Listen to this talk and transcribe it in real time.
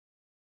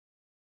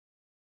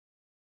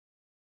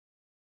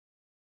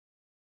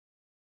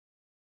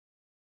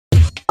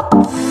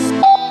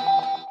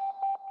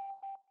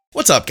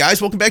What's up, guys?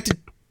 Welcome back to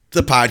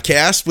the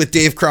podcast with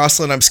Dave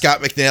Crossland. I'm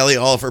Scott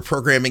McNally. All of our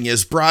programming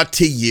is brought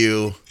to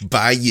you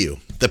by you,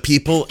 the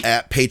people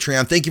at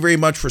Patreon. Thank you very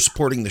much for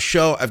supporting the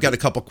show. I've got a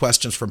couple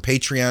questions from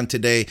Patreon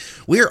today.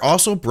 We are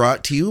also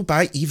brought to you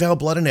by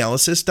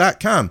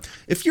evalbloodanalysis.com.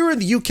 If you're in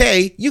the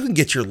UK, you can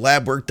get your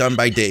lab work done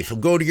by Dave. He'll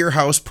go to your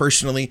house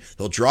personally.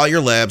 He'll draw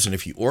your labs, and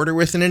if you order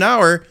within an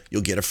hour,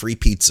 you'll get a free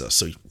pizza.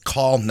 So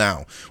call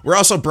now. We're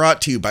also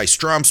brought to you by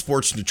Strom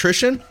Sports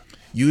Nutrition.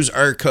 Use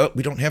our code.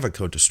 We don't have a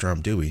code to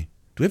Strom, do we?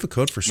 Do we have a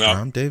code for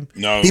Strom, Dave?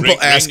 No. People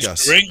ask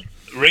us.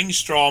 Ring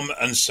Strom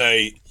and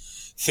say,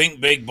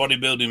 think big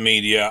bodybuilding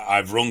media.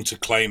 I've rung to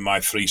claim my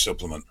free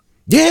supplement.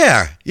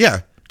 Yeah.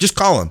 Just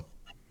call him.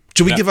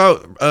 Should we give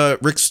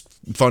out Rick's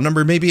phone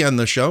number maybe on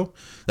the show?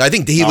 I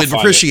think he would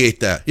appreciate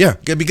that. Yeah,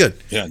 that'd be good.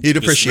 Yeah, he'd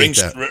appreciate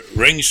that.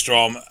 Ring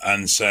Strom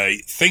and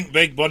say, think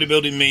big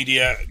bodybuilding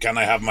media. Can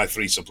I have my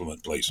free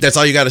supplement, please? That's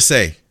all you got to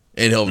say.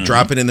 And he'll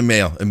drop it in the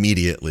mail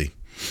immediately.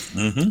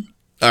 Mm-hmm.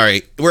 All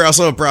right. We're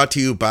also brought to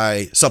you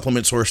by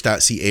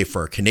supplementsource.ca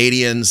for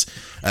Canadians.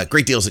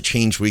 Great deals that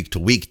change week to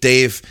week.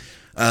 Dave,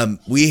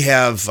 we've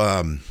got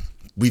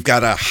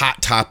a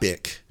hot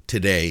topic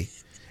today,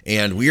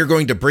 and we're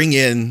going to bring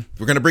in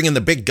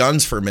the big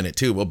guns for a minute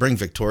too. We'll bring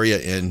Victoria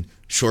in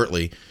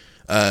shortly.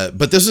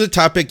 But this is a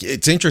topic.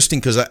 It's interesting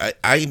because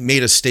I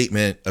made a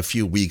statement a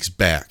few weeks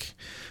back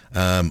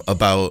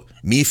about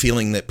me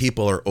feeling that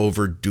people are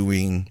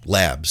overdoing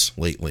labs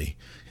lately.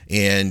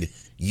 And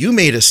you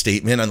made a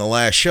statement on the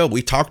last show.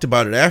 We talked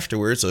about it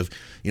afterwards of,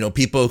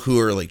 people who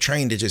are like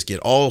trying to just get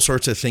all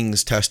sorts of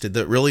things tested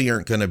that really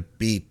aren't going to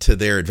be to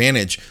their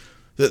advantage.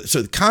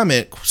 So the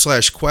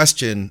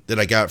comment/question that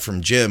I got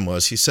from Jim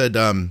was, he said,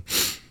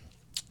 is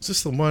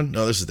this the one?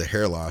 No, this is the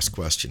hair loss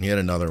question. He had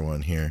another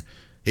one here.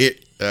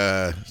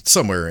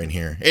 Somewhere in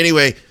here.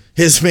 Anyway,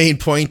 his main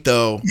point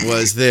though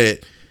was that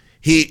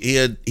he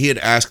had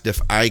asked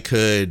if I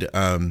could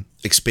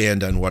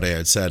expand on what I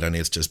had said on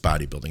It's Just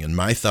Bodybuilding. And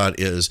my thought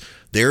is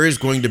there is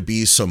going to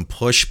be some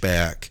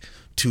pushback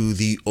to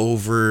the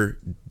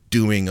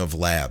overdoing of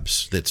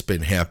labs that's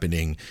been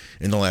happening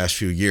in the last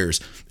few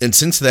years. And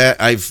since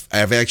that, I've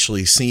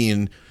actually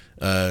seen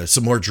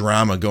some more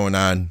drama going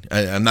on.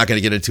 I'm not going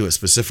to get into it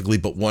specifically,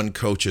 but one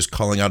coach is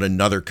calling out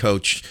another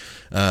coach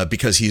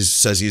because he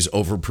says he's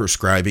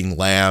overprescribing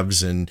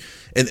labs. And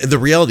the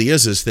reality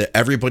is that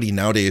everybody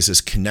nowadays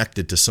is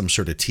connected to some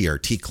sort of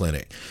TRT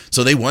clinic.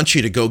 So they want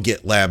you to go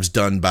get labs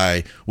done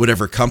by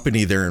whatever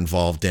company they're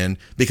involved in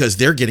because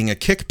they're getting a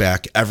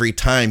kickback every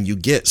time you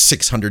get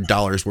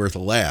 $600 worth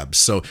of labs.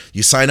 So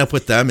you sign up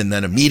with them and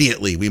then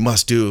immediately we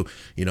must do,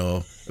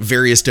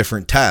 various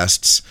different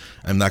tests.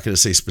 I'm not going to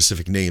say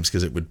specific names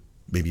because it would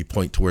maybe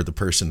point toward the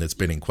person that's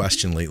been in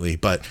question lately.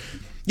 But,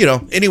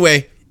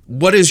 anyway,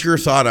 what is your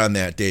thought on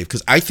that, Dave?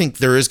 Because I think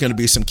there is going to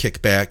be some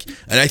kickback,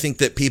 and I think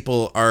that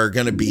people are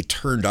going to be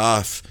turned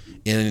off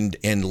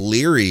and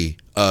leery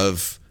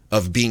of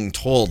being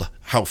told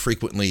how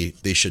frequently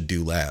they should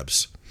do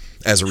labs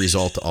as a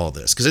result of all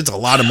this. Because it's a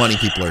lot of money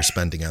people are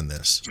spending on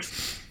this.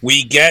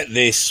 We get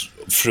this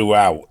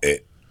throughout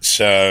it.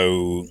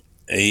 So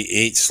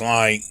it's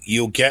like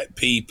you'll get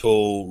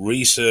people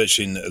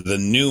researching the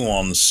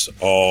nuance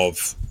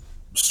of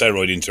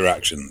steroid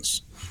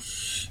interactions.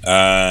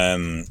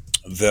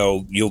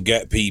 You'll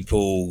get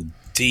people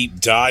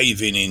deep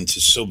diving into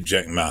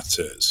subject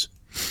matters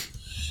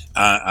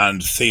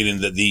and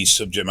feeling that these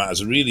subject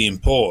matters are really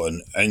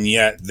important, and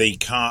yet they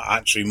can't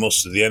actually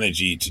muster the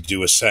energy to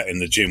do a set in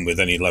the gym with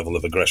any level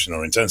of aggression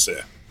or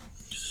intensity.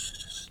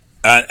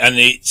 And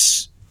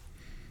it's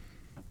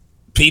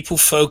people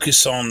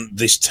focus on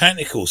this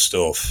technical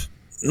stuff,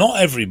 not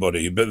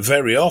everybody, but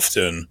very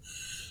often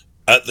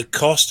at the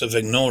cost of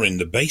ignoring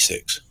the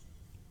basics.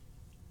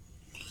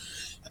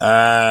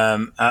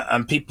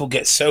 And people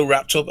get so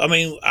wrapped up. I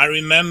mean, I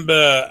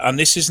remember, and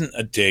this isn't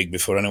a dig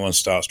before anyone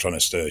starts trying to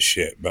stir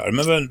shit, but I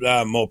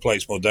remember More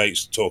Plates, More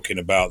Dates talking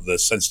about the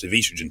sensitive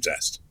estrogen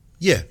test.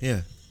 Yeah.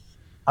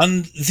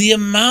 And the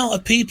amount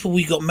of people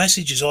we got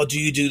messages, do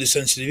you do the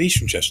sensitive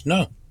estrogen test?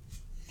 No,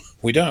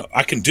 we don't.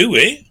 I can do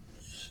it,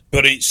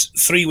 but it's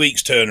 3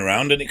 weeks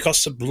turnaround and it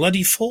costs a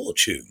bloody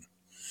fortune.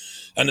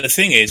 And the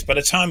thing is, by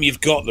the time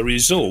you've got the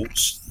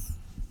results,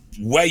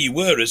 where you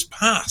were has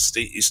passed.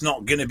 It's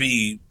not going to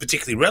be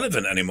particularly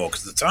relevant anymore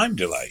because of the time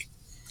delay.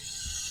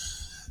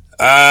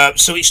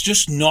 So it's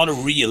just not a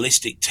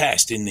realistic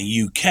test in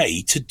the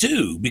UK to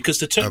do because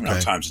the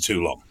turnaround times are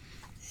too long.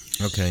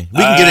 Okay. We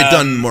can get it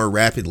done more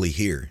rapidly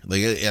here.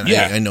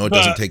 I know it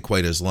doesn't take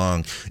quite as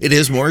long. It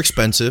is more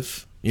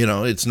expensive.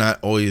 It's not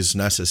always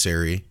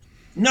necessary.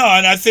 No,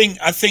 and I think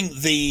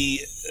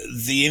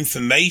the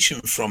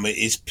information from it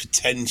is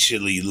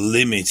potentially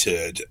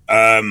limited.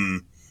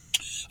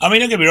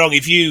 Don't get me wrong.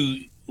 If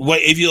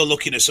you're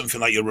looking at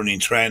something like you're running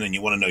train and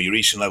you want to know your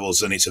estrogen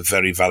levels, then it's a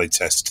very valid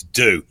test to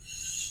do.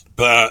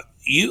 But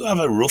you have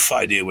a rough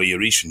idea where your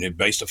estrogen is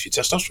based off your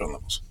testosterone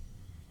levels.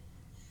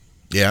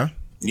 Yeah.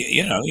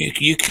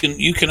 You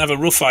can have a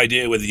rough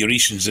idea whether your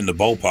estrogen's in the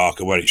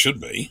ballpark or where it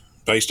should be.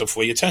 based off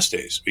where your test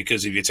is.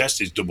 Because if your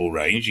test is double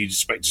range, you'd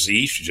expect to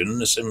see estrogen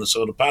in a similar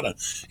sort of pattern.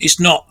 It's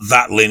not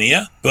that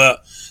linear,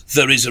 but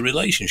there is a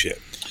relationship.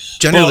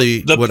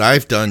 Generally, what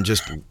I've done,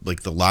 just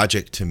like the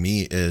logic to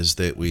me, is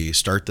that we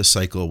start the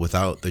cycle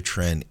without the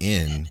tren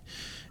in.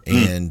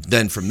 And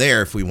then from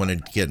there, if we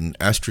wanted to get an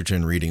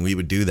estrogen reading, we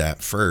would do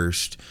that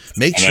first.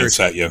 Make sure.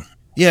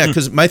 Yeah,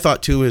 because my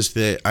thought too is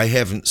that I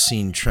haven't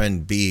seen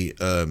tren be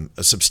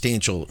a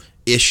substantial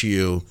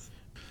issue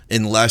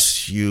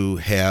unless you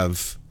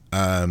have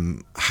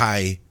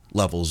high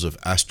levels of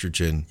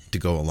estrogen to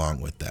go along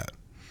with that.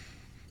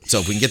 So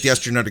if we can get the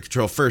estrogen under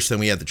control first, then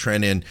we add the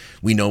tren in.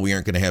 We know we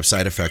aren't going to have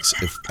side effects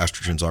if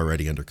estrogen's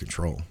already under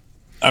control.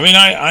 I mean,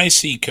 I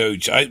see,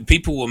 Coach,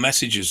 people will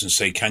message us and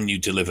say, can you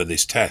deliver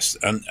this test?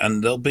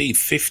 And there'll be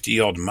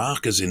 50-odd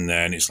markers in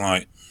there, and it's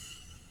like,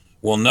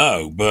 well,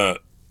 no,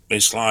 but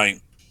it's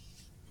like,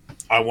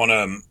 I want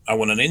an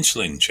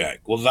insulin check.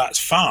 Well, that's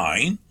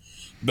fine,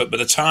 but by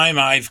the time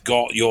I've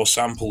got your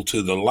sample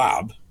to the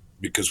lab,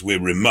 because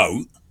we're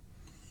remote,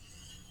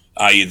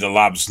 i.e. the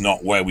lab's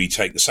not where we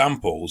take the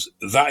samples,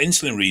 that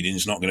insulin reading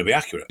is not going to be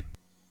accurate.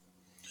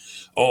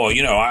 Or,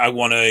 I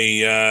want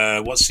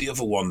what's the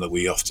other one that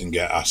we often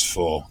get asked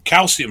for?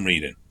 Calcium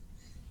reading.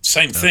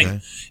 Same thing.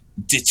 Okay.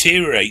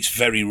 Deteriorates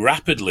very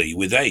rapidly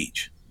with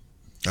age.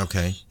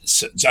 Okay.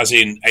 So, as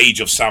in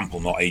age of sample,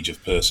 not age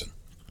of person.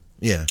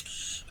 Yeah.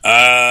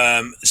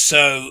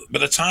 So by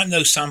the time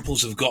those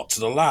samples have got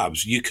to the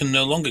labs, you can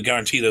no longer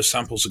guarantee those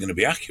samples are going to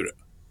be accurate.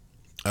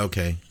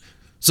 Okay.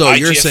 So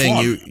you're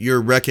saying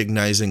you're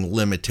recognizing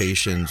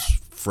limitations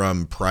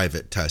from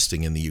private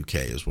testing in the UK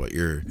is what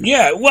you're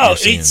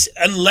it's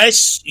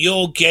unless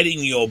you're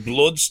getting your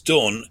bloods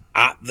done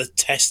at the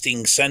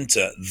testing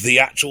center, the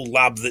actual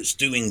lab that's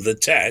doing the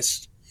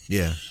test,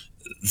 then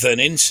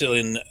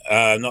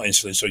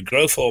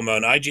growth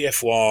hormone,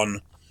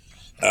 IGF-1,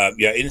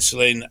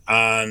 insulin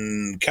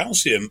and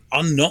calcium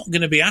are not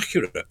going to be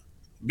accurate,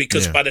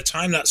 because by the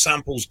time that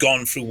sample's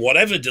gone through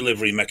whatever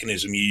delivery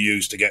mechanism you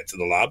use to get to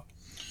the lab,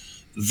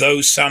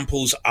 those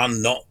samples are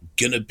not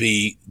going to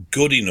be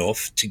good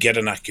enough to get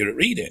an accurate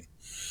reading.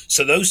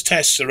 So those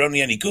tests are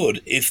only any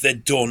good if they're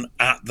done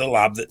at the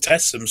lab that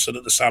tests them, so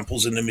that the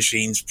sample's in the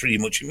machines pretty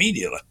much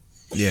immediately.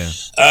 Yeah.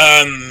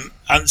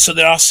 And so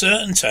there are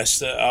certain tests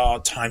that are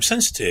time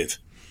sensitive.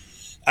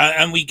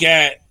 And we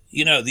get,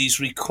 these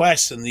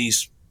requests and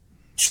these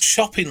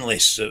shopping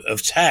lists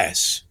of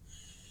tests.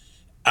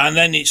 And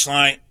then it's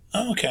like,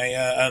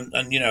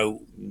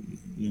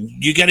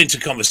 you get into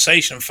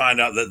conversation and find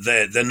out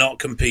that they're not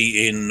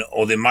competing,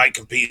 or they might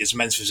compete as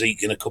Men's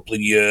Physique in a couple of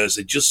years.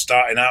 They're just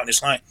starting out, and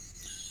it's like,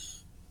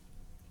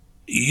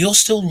 you're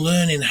still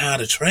learning how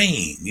to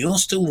train. You're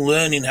still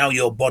learning how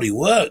your body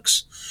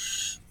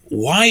works.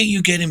 Why are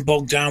you getting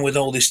bogged down with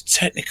all this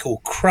technical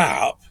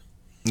crap?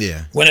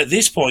 Yeah. When at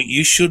this point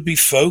you should be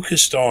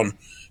focused on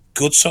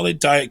good solid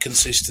diet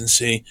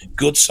consistency,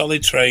 good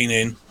solid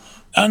training,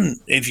 and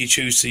if you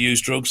choose to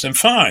use drugs, then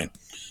fine.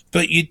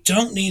 But you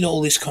don't need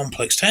all this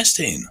complex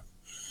testing.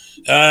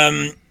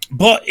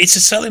 But it's a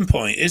selling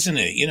point, isn't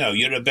it?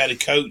 You're a better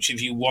coach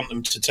if you want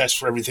them to test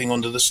for everything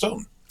under the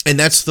sun. And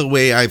that's the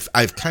way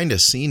I've kind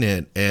of seen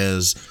it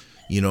as,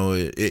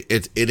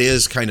 it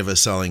is kind of a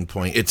selling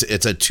point. It's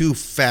a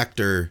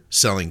 2-factor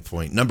selling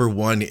point. Number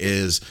one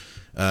is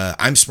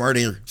I'm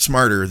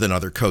smarter than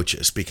other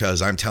coaches,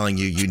 because I'm telling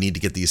you need to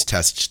get these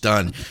tests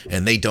done,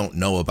 and they don't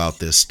know about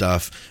this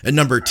stuff. And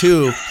number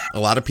two, a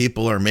lot of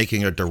people are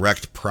making a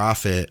direct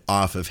profit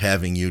off of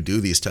having you do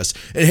these tests.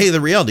 And hey,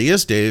 the reality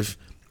is, Dave,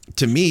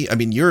 to me, I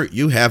mean,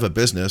 you have a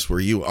business where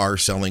you are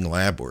selling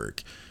lab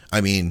work.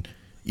 I mean,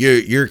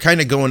 you're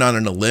kind of going on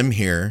a limb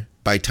here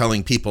by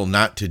telling people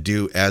not to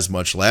do as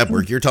much lab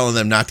work. You're telling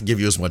them not to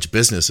give you as much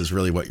business is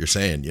really what you're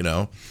saying,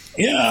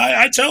 Yeah,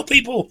 I tell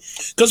people,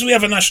 because we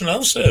have a National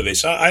Health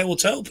Service, I will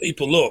tell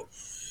people, look,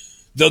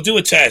 they'll do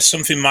a test.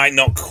 Something might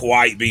not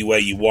quite be where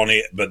you want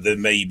it, but there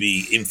may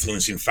be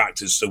influencing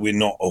factors, so we're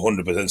not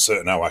 100%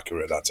 certain how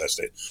accurate that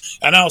test is.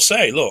 And I'll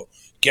say, look,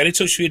 get in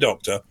touch with your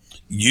doctor,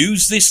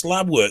 use this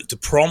lab work to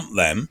prompt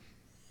them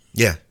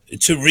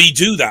to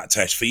redo that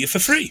test for you for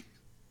free.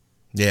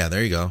 Yeah,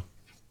 there you go.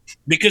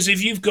 Because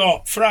if you've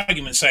got, for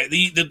argument's sake,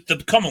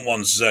 the common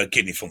one's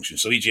kidney function.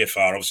 So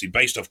EGFR, obviously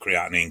based off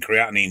creatinine.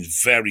 Creatinine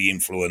is very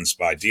influenced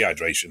by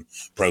dehydration,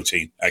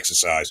 protein,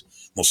 exercise,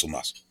 muscle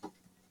mass.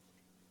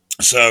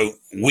 So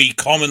we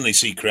commonly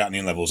see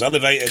creatinine levels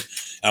elevated,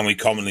 and we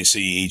commonly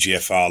see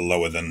EGFR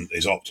lower than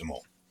is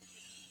optimal.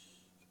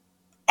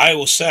 I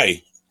will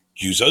say,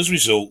 use those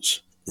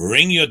results,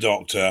 ring your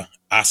doctor,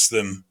 ask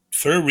them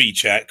for a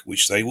recheck,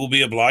 which they will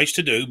be obliged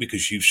to do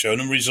because you've shown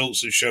them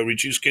results that show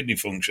reduced kidney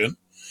function.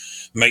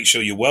 Make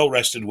sure you're well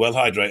rested, well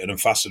hydrated,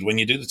 and fasted when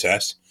you do the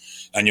test,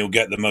 and you'll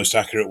get the most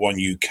accurate one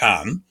you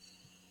can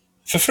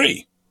for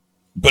free.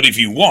 But if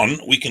you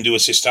want, we can do a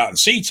cystatin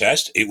C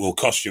test. It will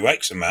cost you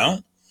X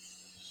amount,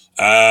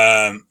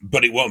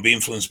 but it won't be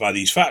influenced by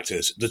these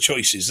factors. The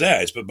choice is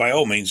theirs, but by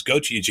all means, go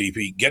to your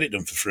GP, get it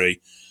done for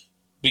free,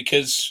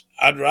 because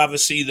I'd rather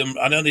see them.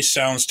 I know this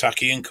sounds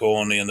tacky and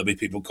corny, and there'll be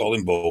people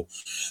calling bull,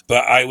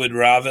 but I would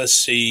rather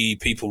see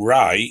people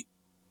right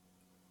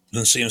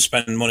than see them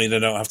spend money they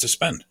don't have to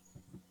spend.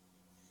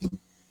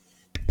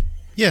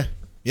 Yeah.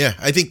 Yeah.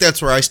 I think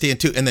that's where I stand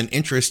too. And then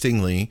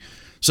interestingly,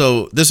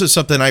 so this is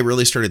something I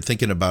really started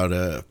thinking about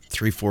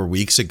 3-4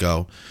 weeks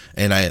ago.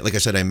 And like I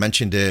said, I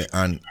mentioned it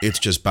on It's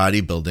Just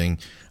Bodybuilding.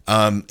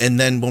 And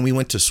then when we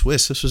went to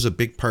Swiss, this was a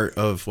big part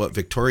of what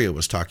Victoria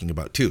was talking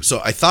about too.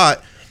 So I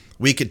thought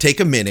we could take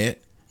a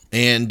minute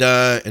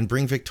and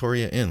bring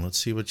Victoria in. Let's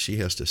see what she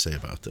has to say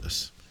about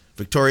this.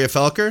 Victoria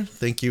Felker,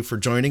 thank you for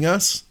joining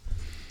us.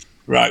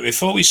 Right,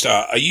 before we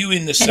start, are you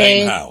in the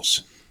same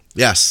house?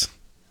 Yes.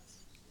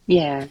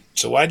 Yeah.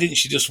 So why didn't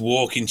she just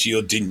walk into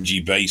your dingy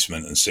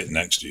basement and sit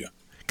next to you?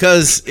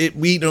 Because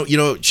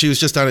she was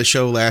just on a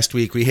show last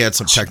week. We had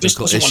some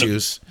technical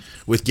issues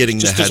with getting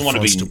the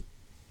headphones.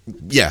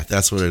 Yeah,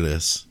 that's what it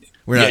is.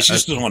 She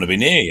just doesn't want to be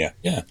near you.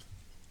 Yeah.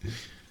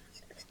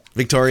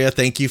 Victoria,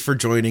 thank you for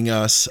joining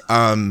us.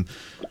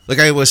 Like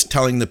I was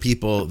telling the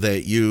people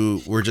that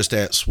you were just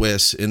at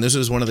Swiss, and this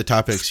is one of the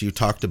topics you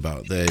talked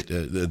about,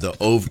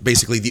 that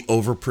basically the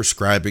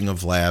overprescribing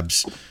of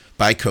labs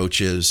by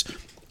coaches.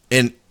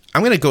 And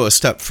I'm going to go a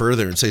step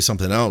further and say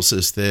something else,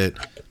 is that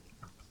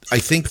I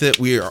think that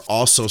we are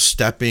also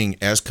stepping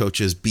as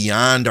coaches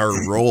beyond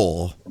our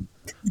role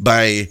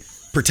by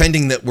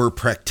pretending that we're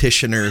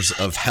practitioners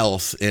of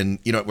health, and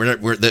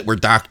we're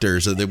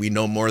doctors, or that we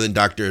know more than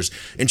doctors.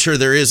 And sure,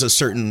 there is a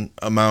certain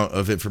amount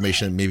of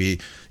information maybe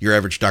your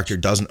average doctor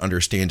doesn't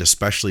understand,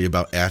 especially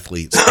about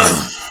athletes.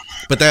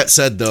 But that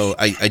said, though,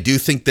 I do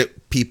think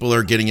that people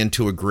are getting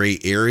into a gray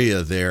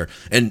area there.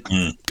 And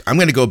I'm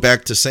going to go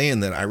back to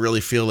saying that I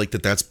really feel like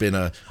that's been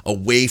a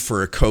way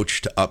for a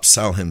coach to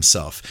upsell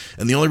himself.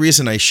 And the only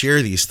reason I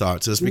share these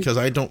thoughts is because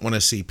I don't want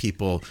to see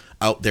people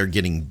out there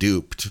getting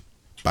duped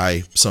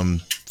by some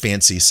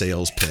fancy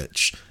sales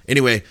pitch.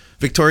 Anyway,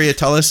 Victoria,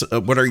 tell us,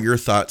 what are your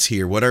thoughts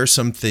here? What are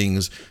some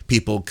things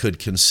people could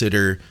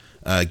consider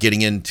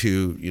getting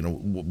into,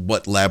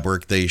 what lab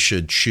work they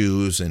should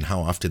choose and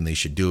how often they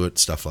should do it,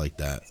 stuff like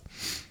that?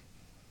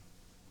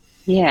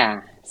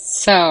 Yeah,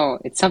 so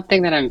it's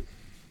something that I'm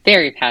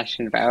very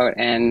passionate about,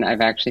 and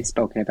I've actually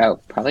spoken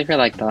about probably for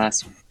like the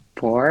last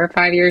 4 or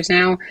 5 years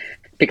now,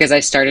 because I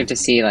started to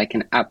see like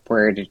an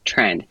upward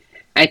trend.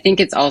 I think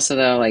it's also,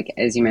 though, like,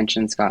 as you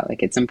mentioned, Scott,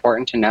 like, it's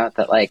important to note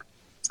that, like,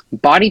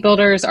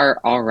 bodybuilders are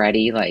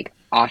already, like,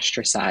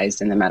 ostracized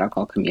in the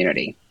medical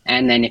community.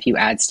 And then if you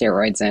add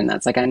steroids in,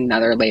 that's, like,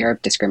 another layer of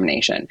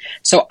discrimination.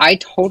 So I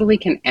totally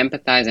can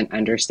empathize and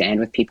understand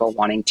with people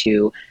wanting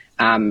to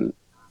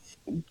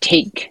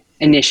take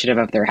initiative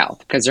of their health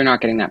because they're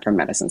not getting that from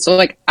medicine. So,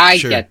 like, I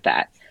get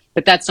that.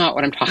 But that's not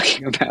what I'm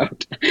talking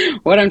about.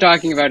 What I'm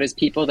talking about is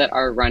people that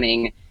are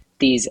running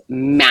these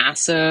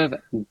massive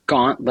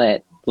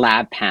gauntlet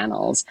lab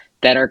panels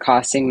that are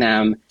costing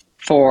them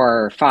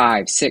 $400,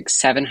 $500,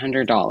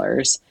 $600,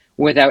 $700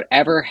 without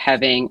ever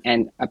having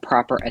a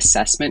proper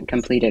assessment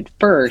completed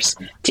first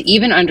to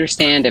even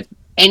understand if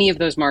any of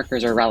those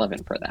markers are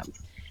relevant for them.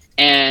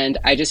 And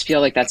I just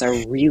feel like that's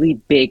a really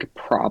big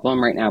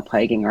problem right now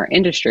plaguing our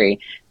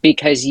industry,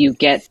 because you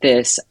get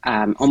this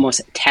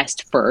almost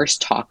test first,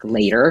 talk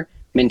later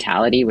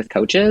mentality with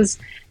coaches,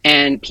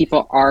 and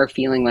people are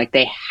feeling like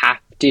they have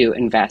to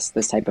invest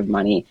this type of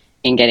money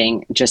in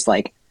getting just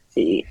like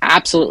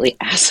absolutely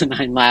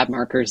asinine lab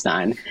markers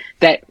done,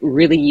 that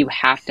really you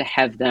have to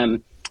have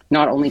them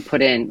not only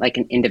put in like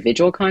an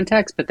individual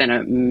context, but then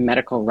a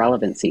medical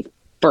relevancy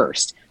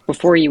first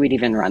before you would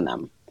even run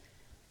them.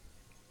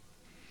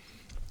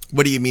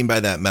 What do you mean by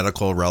that,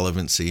 medical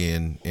relevancy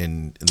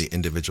in the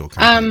individual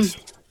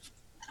context?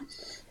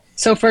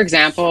 So, for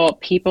example,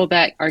 people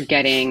that are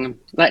getting,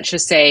 let's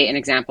just say an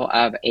example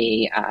of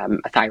a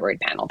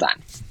thyroid panel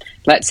done.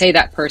 Let's say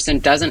that person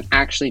doesn't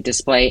actually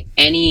display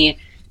any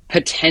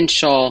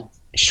potential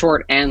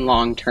short and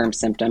long-term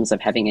symptoms of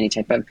having any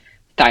type of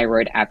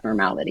thyroid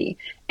abnormality.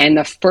 And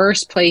the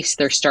first place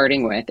they're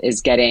starting with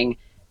is getting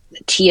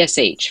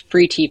TSH,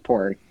 free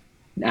T4,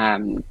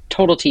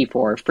 total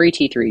T4, free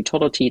T3,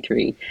 total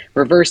T3,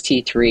 reverse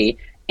T3,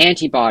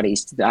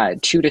 antibodies,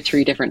 2 to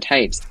 3 different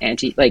types,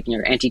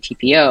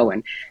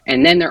 anti-TPO,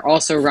 and then they're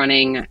also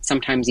running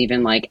sometimes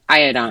even like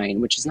iodine,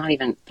 which is not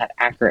even that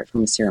accurate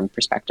from a serum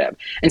perspective.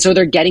 And so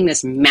they're getting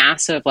this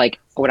massive, like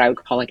what I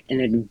would call like an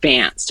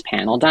advanced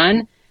panel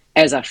done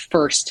as a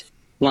first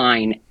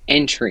line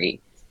entry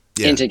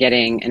into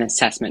getting an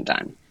assessment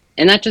done.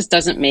 And that just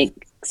doesn't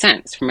make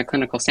sense from a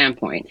clinical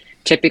standpoint.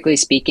 Typically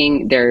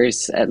speaking,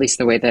 there's, at least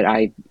the way that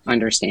I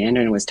understand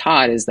and was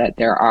taught, is that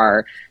there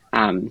are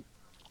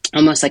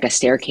almost like a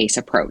staircase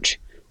approach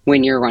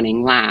when you're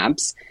running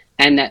labs,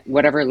 and that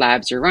whatever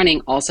labs you're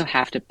running also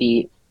have to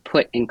be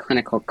put in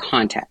clinical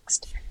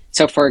context.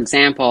 So for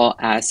example,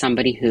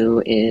 somebody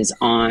who is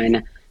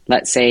on,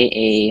 let's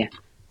say,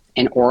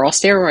 an oral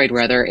steroid,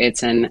 whether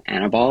it's an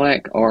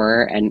anabolic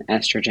or an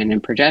estrogen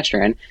and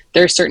progesterone,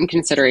 there are certain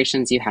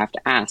considerations you have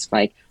to ask,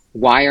 like,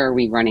 why are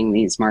we running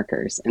these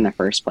markers in the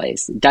first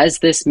place? Does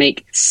this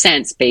make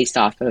sense based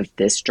off of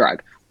this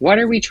drug? What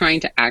are we trying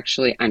to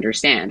actually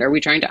understand? Are we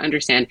trying to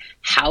understand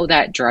how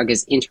that drug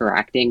is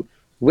interacting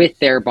with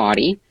their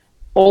body?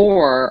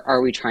 Or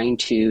are we trying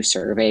to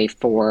survey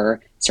for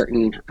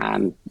certain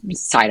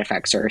side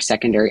effects or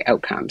secondary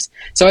outcomes?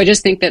 So I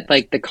just think that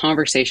like the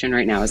conversation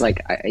right now is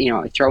like,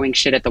 throwing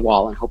shit at the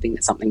wall and hoping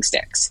that something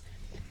sticks.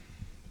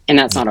 And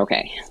that's not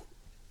okay.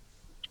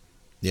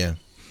 Yeah.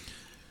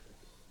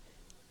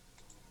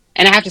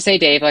 And I have to say,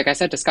 Dave, like I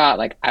said to Scott,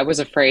 like I was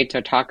afraid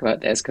to talk about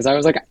this because I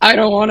was like, I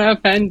don't want to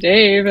offend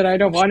Dave and I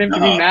don't want him to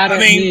be mad at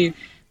me.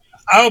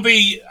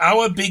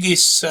 Our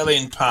biggest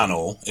selling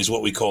panel is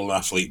what we call an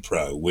Athlete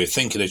Pro. We're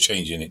thinking of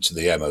changing it to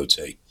the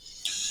MOT.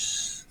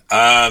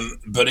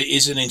 But it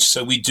isn't.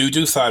 So we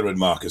do thyroid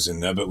markers in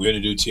there, but we only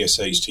do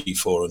TSH,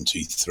 T4, and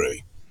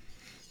T3.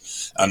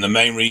 And the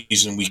main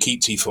reason we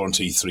keep T4 and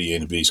T3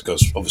 in is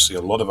because obviously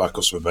a lot of our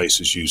customer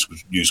bases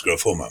use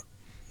growth hormone.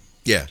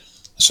 Yeah.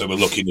 So we're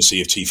looking to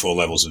see if T4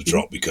 levels have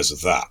dropped because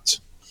of that.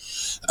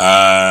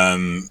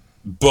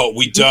 But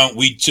we don't.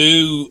 We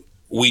do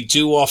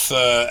offer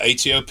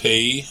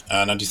ATOP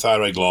and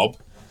antithyroid glob,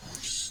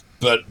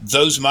 but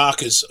those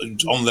markers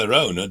on their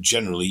own are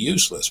generally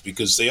useless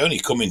because they only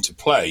come into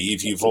play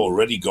if you've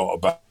already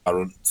got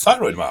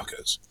thyroid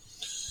markers.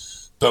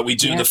 But we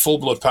do the full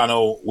blood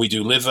panel, we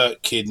do liver,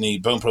 kidney,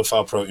 bone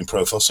profile, protein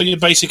profile, so your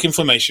basic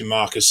inflammation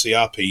markers,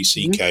 CRP,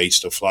 CK,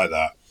 stuff like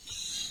that.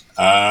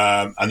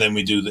 And then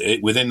we do,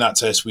 within that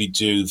test, we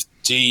do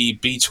D,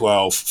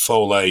 B12,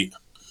 folate,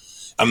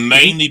 and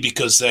mainly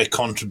because they're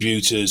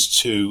contributors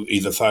to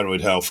either thyroid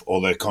health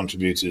or they're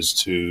contributors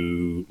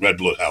to red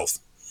blood health.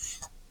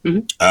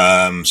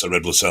 So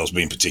red blood cells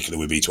being particular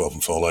with B12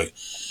 and folate.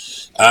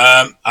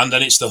 And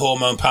then it's the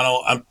hormone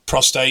panel and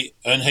prostate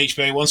and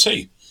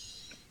HbA1c.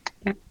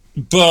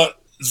 But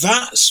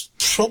that's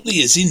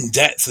probably as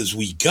in-depth as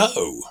we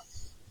go.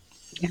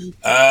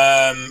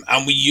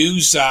 And we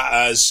use that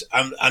as,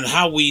 and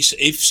how we,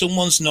 if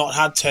someone's not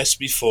had tests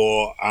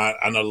before,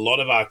 and a lot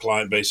of our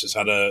client base has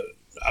had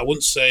I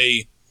wouldn't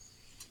say,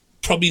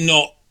 probably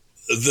not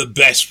the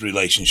best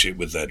relationship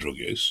with their drug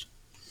use,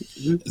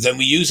 then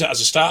we use that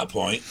as a start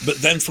point. But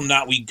then from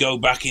that, we go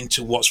back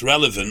into what's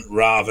relevant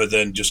rather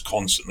than just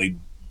constantly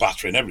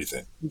battering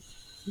everything.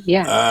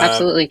 Yeah,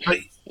 absolutely.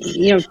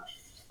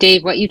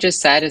 Dave, what you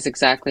just said is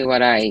exactly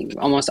what I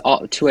almost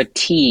to a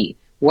T,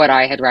 what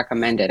I had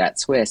recommended at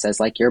Swiss as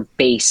like your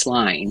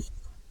baseline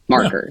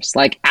markers.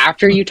 Like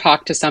after you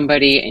talk to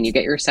somebody and you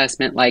get your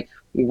assessment, like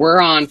we're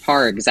on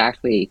par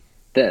exactly.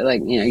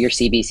 Your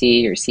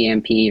CBC, your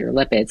CMP, your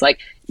lipids, like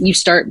you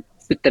start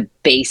with the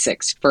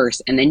basics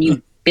first and then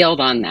you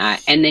build on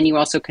that. And then you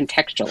also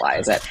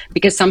contextualize it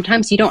because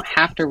sometimes you don't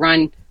have to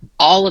run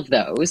all of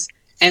those.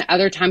 And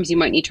other times you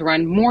might need to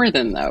run more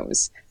than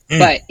those,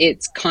 but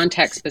it's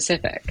context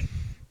specific.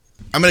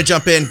 I'm going to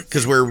jump in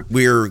because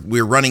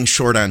we're running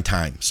short on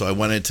time. So I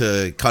wanted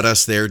to cut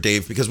us there,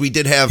 Dave, because we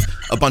did have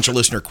a bunch of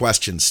listener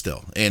questions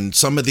still. And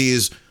some of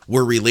these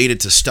were related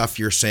to stuff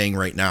you're saying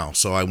right now.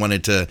 So I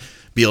wanted to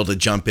be able to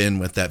jump in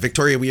with that.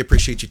 Victoria, we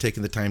appreciate you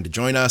taking the time to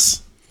join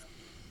us.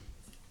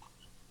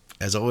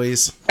 As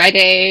always. Bye,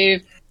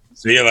 Dave.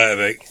 See you later,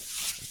 Vic.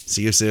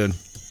 See you soon.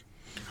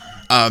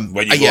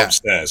 When you go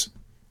upstairs.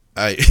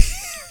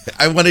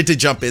 I wanted to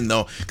jump in,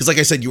 though, because like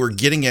I said, you were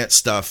getting at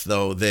stuff,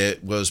 though,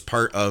 that was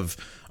part of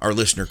our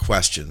listener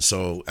questions.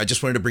 So I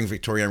just wanted to bring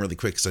Victoria on really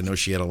quick because I know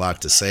she had a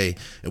lot to say,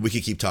 and we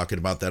could keep talking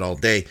about that all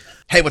day.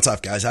 Hey, what's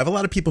up, guys? I have a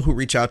lot of people who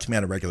reach out to me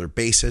on a regular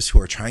basis who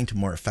are trying to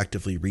more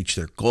effectively reach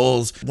their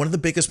goals. One of the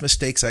biggest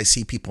mistakes I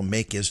see people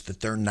make is that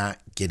they're not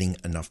getting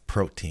enough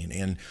protein.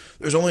 And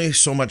there's only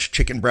so much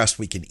chicken breast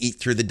we can eat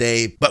through the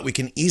day, but we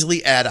can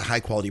easily add a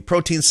high-quality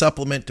protein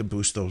supplement to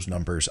boost those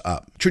numbers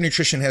up. True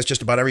Nutrition has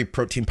just about every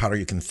protein powder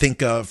you can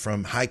think of,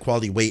 from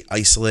high-quality whey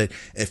isolate.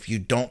 If you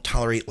don't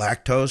tolerate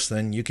lactose,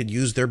 then you could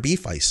use their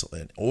beef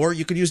isolate, or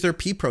you could use their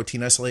pea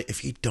protein isolate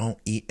if you don't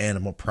eat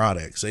animal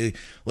products. They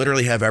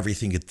literally have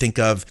everything you could think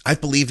of.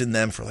 I've believed in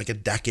them for like a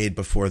decade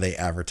before they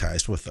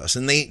advertised with us,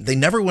 and they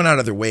never went out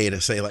of their way to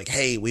say like,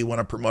 hey, we want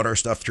to promote our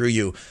stuff through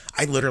you.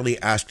 I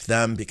literally asked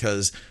them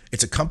because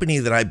it's a company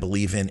that I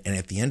believe in, and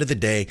at the end of the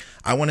day,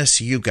 I want to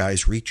see you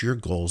guys reach your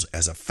goals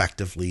as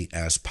effectively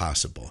as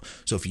possible.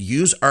 So if you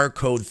use our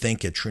code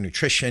THINK at True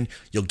Nutrition,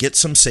 you'll get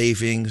some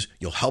savings,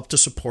 you'll help to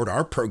support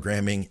our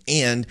programming,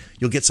 and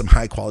you'll get some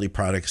high quality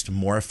products to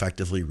more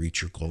effectively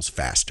reach your goals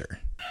faster.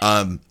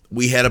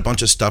 We had a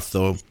bunch of stuff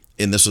though,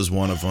 and this was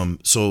one of them.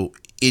 So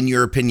in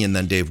your opinion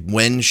then, Dave,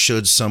 when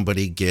should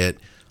somebody get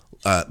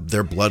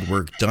their blood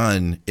work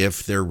done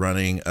if they're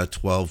running a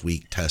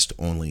 12-week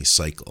test-only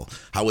cycle?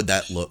 How would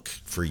that look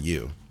for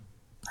you?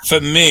 For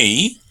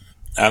me,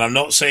 and I'm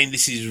not saying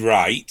this is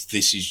right,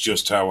 this is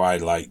just how I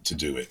like to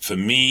do it. For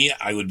me,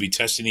 I would be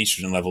testing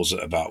estrogen levels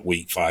at about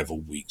week 5 or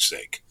week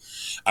 6.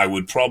 I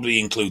would probably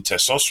include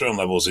testosterone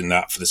levels in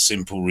that for the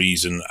simple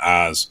reason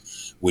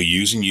as we're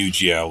using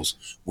UGLs.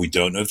 We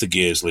don't know if the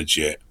gear's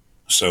legit,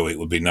 so it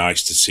would be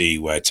nice to see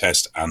where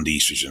test and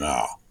estrogen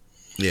are.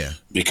 Yeah.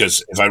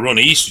 Because if I run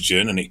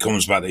estrogen and it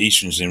comes back that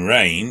estrogen's in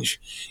range,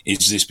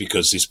 is this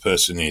because this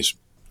person is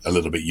a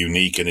little bit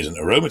unique and isn't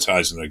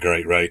aromatizing at a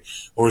great rate,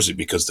 or is it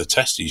because the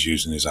test he's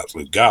using is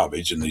absolute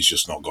garbage and he's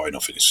just not got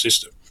enough in his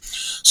system?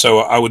 So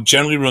I would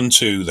generally run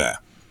 2 there.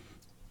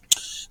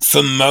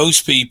 For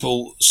most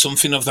people,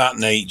 something of that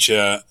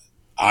nature,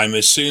 I'm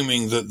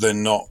assuming that they're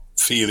not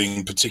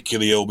feeling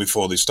particularly ill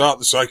before they start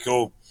the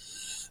cycle,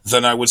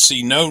 then I would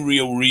see no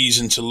real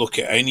reason to look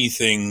at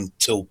anything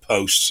till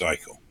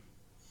post-cycle.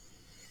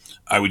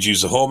 I would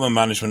use the hormone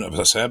management, as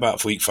I say,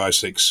 about week 5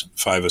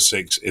 or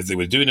 6. If they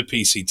were doing a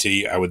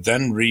PCT, I would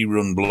then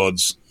rerun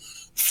bloods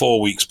 4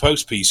 weeks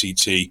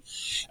post-PCT.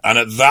 And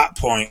at that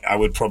point, I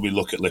would probably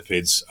look at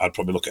lipids. I'd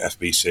probably look at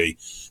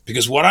FBC.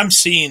 Because what I'm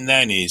seeing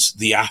then is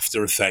the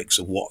after effects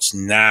of what's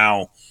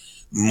now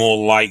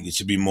more likely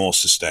to be more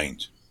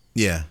sustained.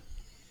 Yeah.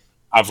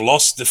 I've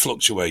lost the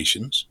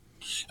fluctuations.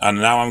 And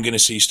now I'm going to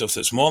see stuff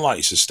that's more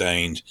likely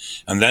sustained.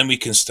 And then we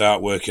can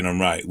start working on,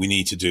 right, we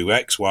need to do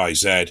X, Y,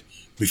 Z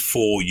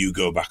before you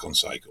go back on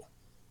cycle.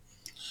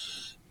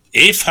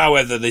 If,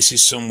 however, this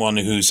is someone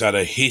who's had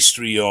a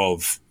history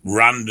of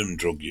random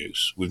drug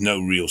use with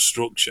no real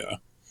structure,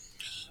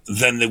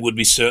 then there would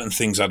be certain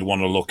things I'd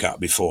want to look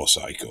at before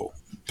cycle,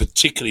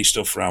 particularly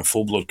stuff around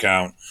full blood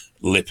count,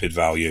 lipid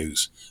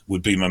values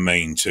would be my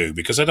main 2,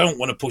 because I don't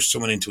want to push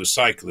someone into a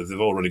cycle if they've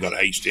already got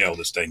HDL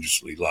that's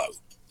dangerously low.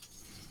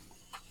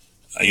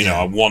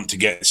 I want to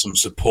get some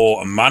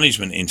support and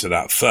management into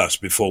that first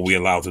before we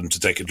allow them to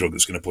take a drug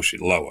that's going to push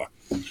it lower.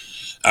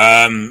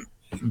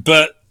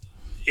 But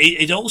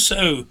it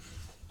also,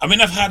 I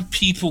mean, I've had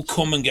people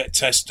come and get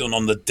tests done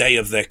on the day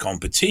of their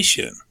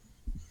competition.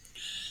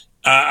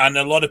 And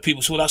a lot of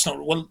people say,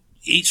 well,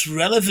 it's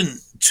relevant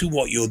to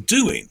what you're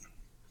doing.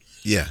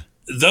 Yeah.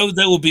 Though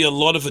there will be a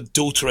lot of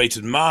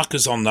adulterated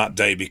markers on that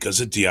day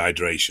because of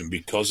dehydration,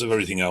 because of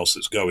everything else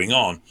that's going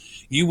on,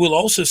 you will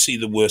also see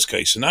the worst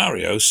case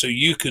scenario. So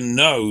you can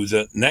know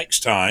that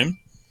next time,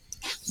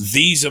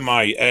 these are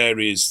my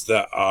areas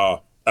that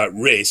are at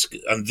risk,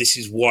 and this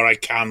is what I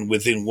can,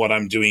 within what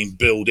I'm doing,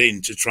 build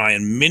in to try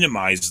and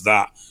minimize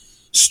that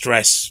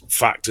stress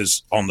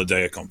factors on the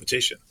day of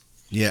competition.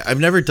 Yeah, I've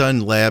never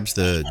done labs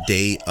the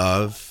day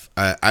of.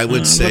 I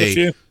would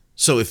say,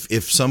 so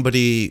if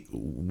somebody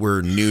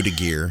were new to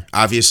gear,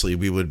 obviously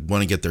we would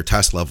want to get their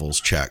test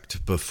levels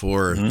checked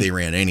before they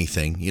ran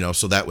anything,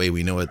 so that way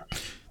we know what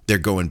they're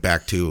going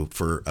back to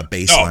for a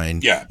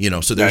baseline.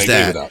 So there's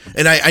that.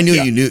 And I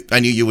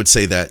knew you would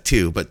say that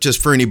too, but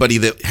just for anybody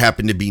that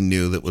happened to be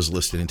new that was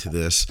listening to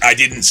this. I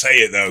didn't say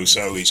it though,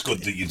 so it's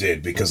good that you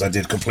did, because I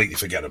did completely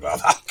forget about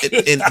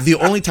that. And the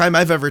only time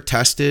I've ever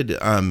tested,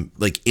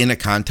 like in a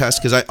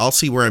contest, because I'll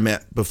see where I'm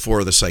at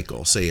before the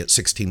cycle, say at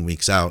 16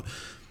 weeks out.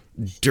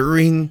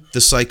 During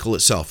the cycle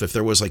itself, if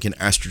there was like an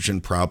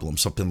estrogen problem,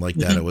 something like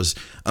that, I was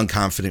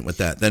unconfident with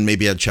that, then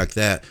maybe I'd check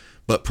that.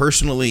 But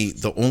personally,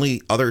 the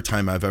only other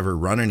time I've ever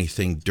run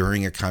anything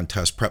during a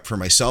contest prep for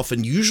myself,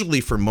 and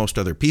usually for most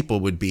other people,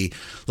 would be,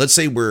 let's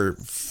say we're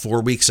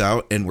 4 weeks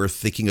out and we're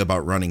thinking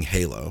about running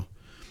Halo.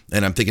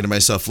 And I'm thinking to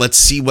myself, let's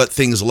see what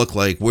things look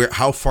like.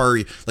 How far,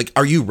 like,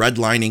 are you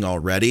redlining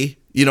already?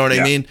 You know what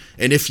I mean?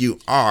 And if you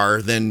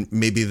are, then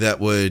maybe that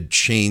would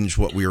change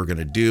what we were going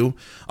to do.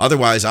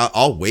 Otherwise,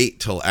 I'll wait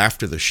till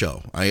after the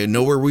show. I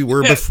know where we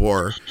were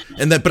before,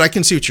 but I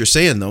can see what you're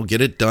saying though. Get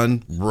it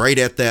done right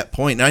at that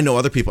point. And I know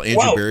other people.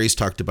 Andrew Berry's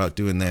talked about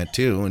doing that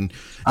too. And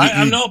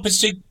I'm not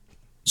particularly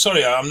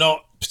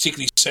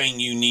saying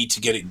you need to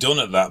get it done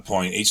at that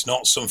point. It's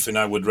not something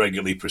I would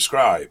regularly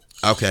prescribe.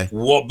 Okay. But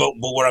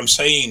what I'm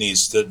saying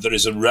is that there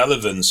is a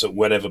relevance at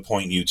whatever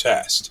point you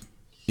test.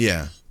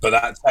 Yeah. But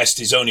that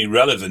test is only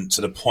relevant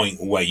to the point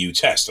where you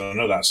test. And I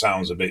know that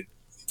sounds a bit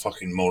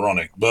fucking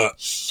moronic, but,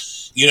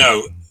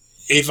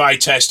 if I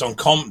test on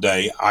comp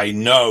day, I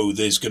know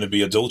there's going to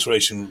be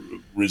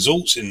adulteration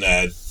results in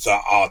there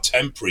that are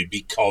temporary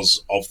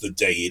because of the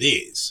day it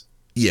is.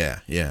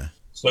 Yeah, yeah.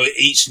 So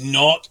it's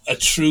not a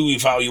true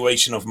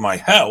evaluation of my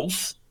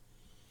health,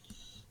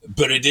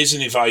 but it is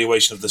an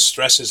evaluation of the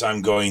stresses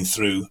I'm going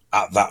through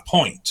at that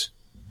point.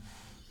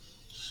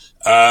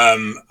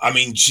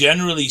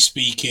 Generally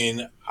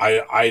speaking,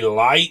 I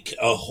like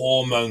a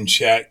hormone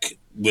check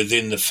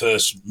within the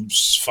first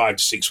 5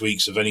 to 6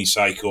 weeks of any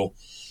cycle,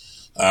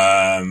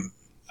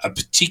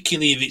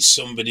 particularly if it's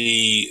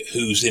somebody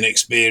who's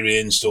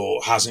inexperienced or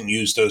hasn't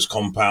used those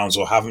compounds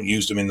or haven't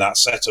used them in that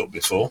setup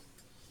before.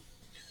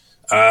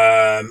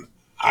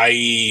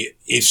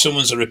 If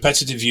someone's a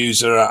repetitive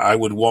user, I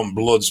would want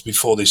bloods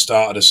before they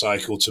started a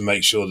cycle to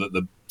make sure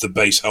that the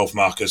base health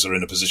markers are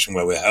in a position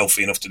where we're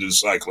healthy enough to do the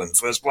cycle in the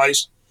first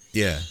place.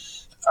 Yeah.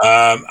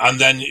 And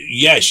then,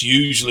 yes,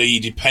 usually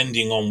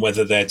depending on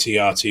whether they're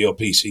TRT or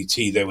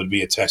PCT, there would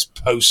be a test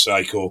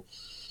post-cycle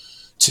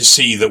to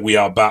see that we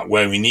are back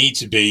where we need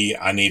to be,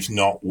 and if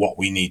not, what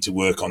we need to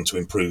work on to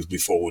improve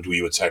before would we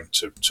attempt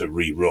to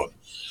rerun.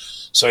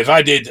 So if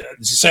I did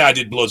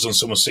bloods on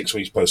someone 6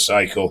 weeks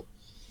post-cycle,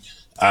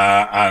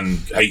 and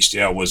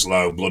HDL was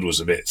low, blood was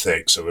a bit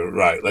thick. So we were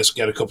right, let's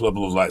get a couple of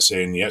bloodlets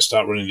in,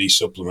 start running these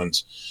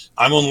supplements.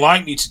 I'm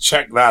unlikely to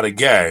check that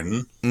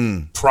again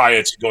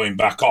prior to going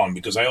back on,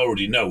 because I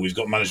already know we've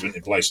got management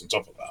in place on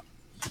top of that.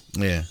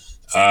 Yeah.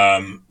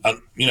 And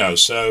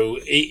so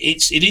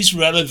it is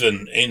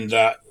relevant in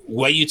that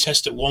where you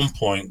test at one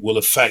point will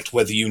affect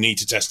whether you need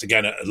to test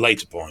again at a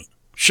later point.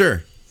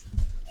 Sure.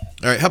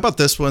 All right. How about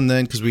this one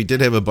then? Because we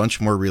did have a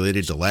bunch more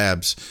related to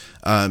labs.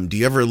 Do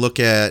you ever look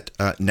at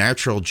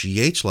natural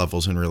GH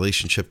levels in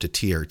relationship to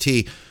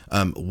TRT?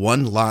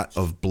 One lot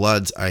of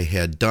bloods I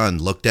had done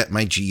looked at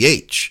my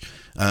GH.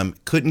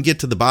 Couldn't get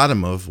to the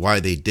bottom of why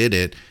they did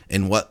it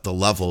and what the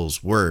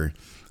levels were.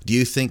 Do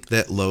you think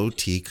that low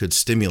T could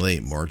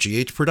stimulate more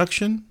GH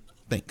production?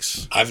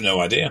 Thanks. I have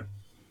no idea.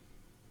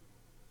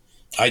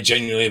 I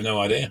genuinely have no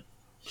idea.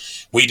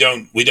 We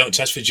don't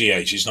test for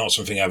GH. It's not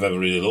something I've ever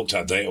really looked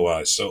at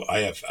data-wise, so I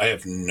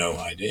have no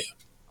idea.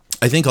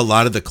 I think a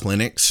lot of the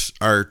clinics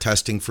are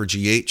testing for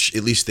GH,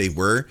 at least they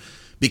were,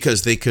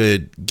 because they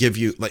could give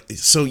you, like,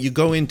 so you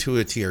go into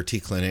a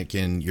TRT clinic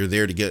and you're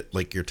there to get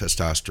like your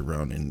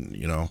testosterone and,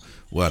 you know,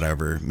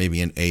 whatever,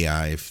 maybe an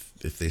AI if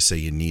they say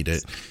you need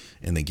it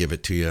and they give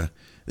it to you.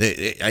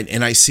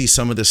 And I see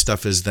some of this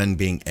stuff as then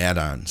being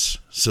add-ons.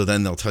 So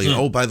then they'll tell you,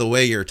 oh, by the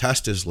way, your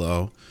test is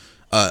low.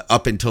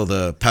 Up until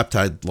the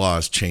peptide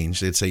laws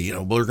changed, they'd say, you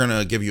know, we're going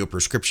to give you a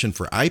prescription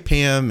for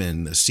IPAM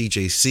and the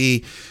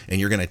CJC, and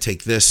you're going to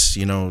take this,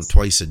 you know,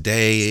 twice a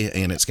day,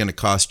 and it's going to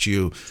cost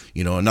you,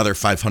 you know, another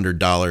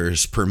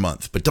 $500 per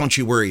month. But don't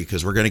you worry,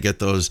 because we're going to get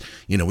those,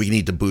 you know, we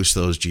need to boost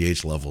those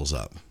GH levels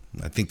up.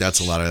 I think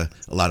that's a lot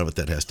of what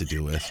that has to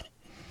do with.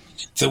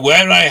 So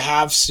where I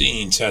have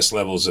seen test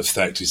levels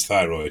affect is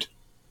thyroid.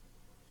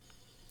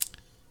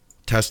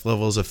 Test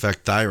levels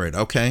affect thyroid.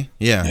 Okay.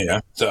 Yeah. Yeah.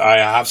 So I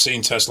have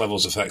seen test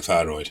levels affect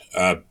thyroid,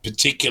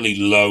 particularly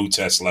low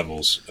test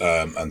levels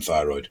and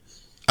thyroid.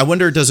 I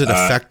wonder, does it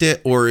affect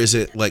it, or is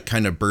it like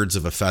kind of birds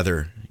of a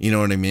feather? You know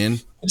what I mean?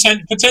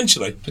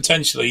 Potentially.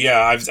 Yeah.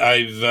 I've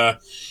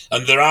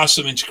and there are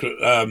some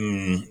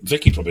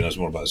Vicky probably knows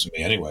more about this than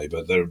me anyway,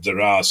 but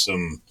there are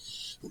some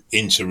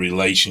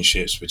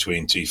interrelationships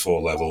between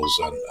T4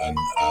 levels and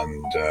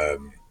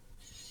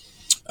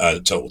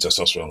total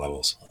testosterone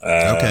levels.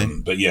 Okay.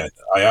 But yeah,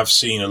 I have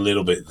seen a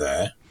little bit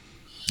there.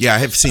 Yeah, I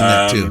have seen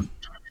that too.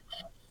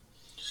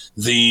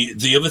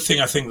 The other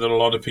thing I think that a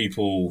lot of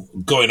people,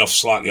 going off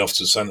slightly off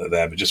to the centre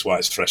there, but just why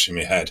it's fresh in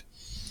my head,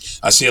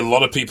 I see a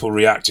lot of people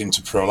reacting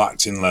to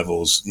prolactin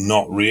levels,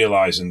 not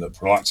realising that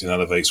prolactin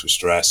elevates with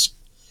stress.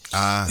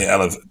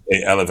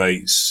 It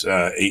elevates,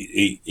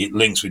 it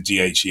links with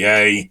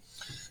DHEA,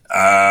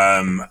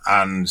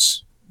 and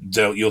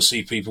you'll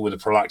see people with a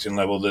prolactin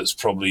level that's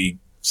probably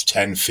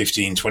 10,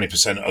 15,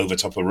 20% over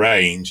top of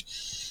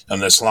range,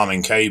 and they're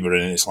slamming Caber,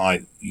 and it's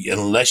like,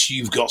 unless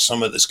you've got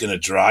something that's going to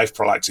drive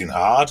prolactin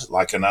hard,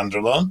 like an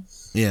androlone,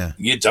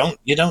 you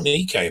don't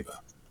need Caber.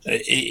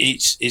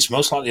 It's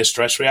most likely a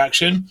stress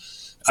reaction,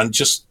 and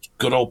just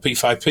good old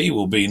P5P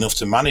will be enough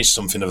to manage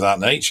something of that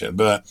nature.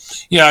 But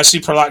yeah, I see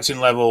prolactin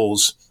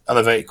levels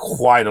elevate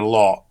quite a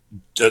lot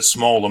at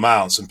small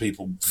amounts, and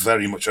people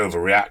very much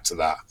overreact to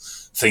that,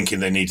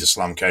 thinking they need to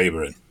slam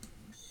Caber in.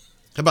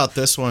 How about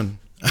this one?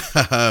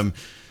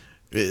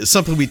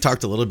 Something we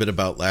talked a little bit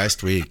about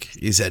last week.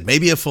 He said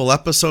maybe a full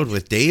episode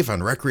with Dave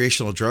on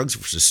recreational drugs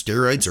versus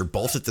steroids, or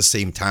both at the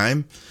same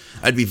time.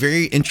 I'd be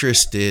very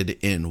interested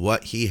in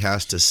what he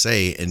has to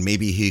say, and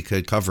maybe he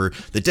could cover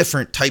the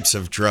different types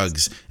of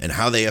drugs and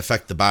how they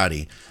affect the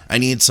body. I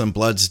need some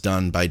bloods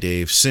done by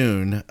Dave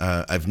soon.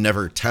 I've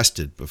never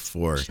tested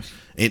before.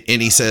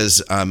 And he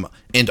says,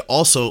 and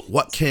also,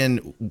 what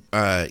can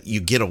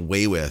you get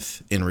away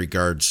with in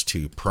regards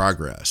to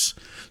progress?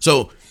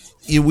 So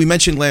we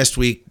mentioned last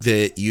week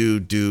that you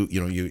do,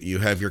 you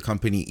have your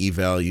company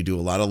Eval, you do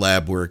a lot of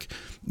lab work.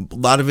 A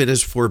lot of it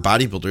is for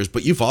bodybuilders,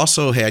 but you've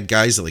also had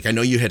guys that, like, I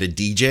know you had a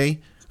DJ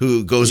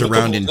who goes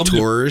around in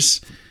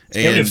tours,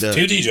 and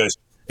two DJs,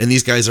 and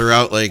these guys are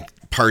out like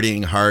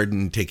partying hard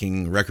and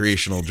taking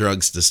recreational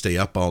drugs to stay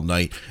up all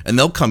night, and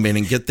they'll come in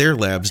and get their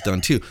labs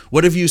done too.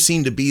 What have you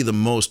seen to be the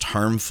most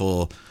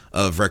harmful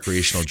of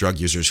recreational drug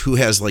users? Who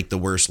has like the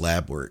worst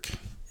lab work?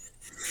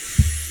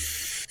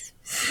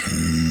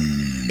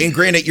 And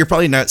granted, you're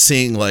probably not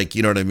seeing, like,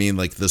 you know what I mean,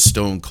 like the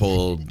stone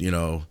cold,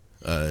 junkies.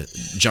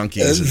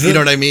 You know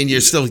what I mean?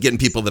 You're still getting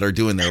people that are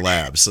doing their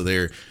labs, so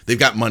they've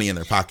got money in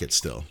their pockets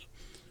still.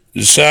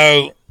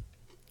 So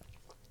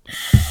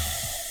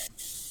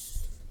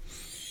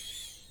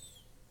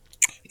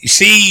you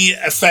see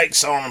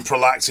effects on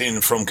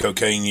prolactin from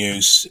cocaine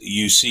use.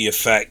 You see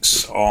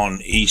effects on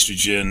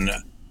estrogen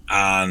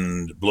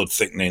and blood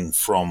thickening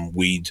from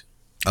weed.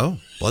 Oh,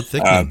 blood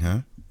thickening, huh?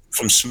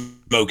 From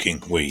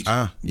smoking weed.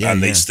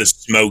 It's the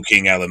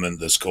smoking element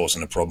that's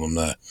causing a problem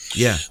there.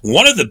 Yeah.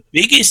 One of the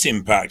biggest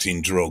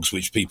impacting drugs,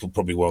 which people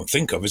probably won't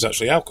think of, is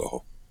actually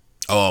alcohol.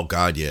 Oh,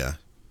 God, yeah.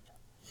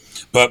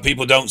 But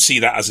people don't see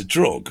that as a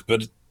drug,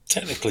 but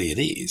technically it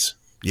is.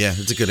 Yeah,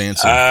 it's a good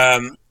answer.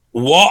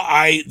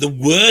 The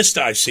worst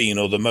I've seen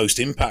or the most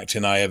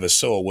impacting I ever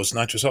saw was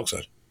nitrous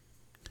oxide.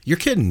 You're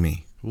kidding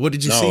me. What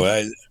did you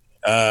see?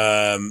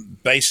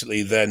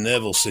 Basically, their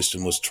nervous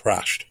system was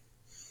trashed.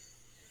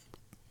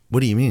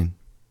 What do you mean?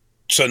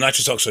 So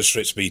nitrous oxide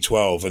strips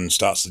B12 and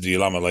starts to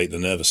delaminate the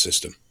nervous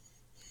system.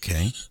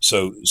 Okay.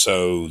 So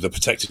the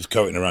protective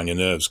coating around your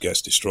nerves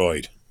gets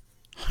destroyed.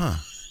 Huh.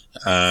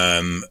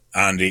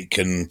 And it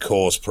can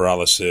cause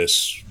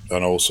paralysis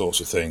and all sorts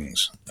of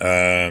things.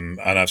 And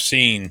I've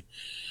seen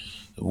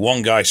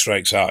one guy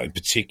strikes out in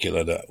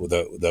particular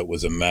that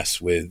was a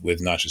mess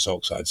with nitrous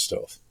oxide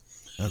stuff.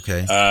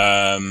 Okay.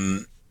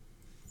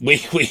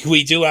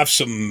 We do have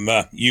some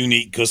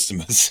unique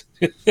customers.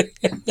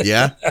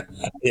 Yeah.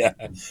 Yeah.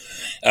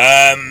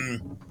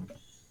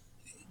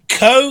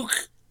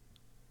 Coke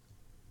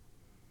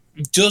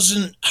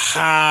doesn't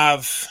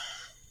have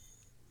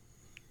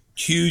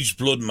huge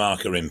blood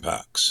marker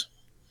impacts,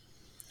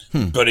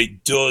 but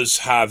it does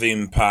have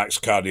impacts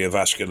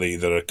cardiovascularly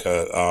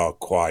that are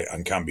quite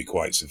and can be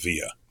quite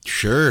severe.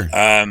 Sure.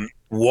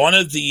 One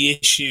of the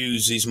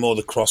issues is more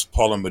the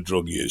cross-polymer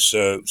drug use.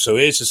 So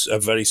here's a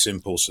very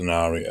simple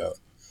scenario,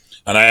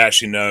 and I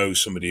actually know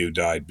somebody who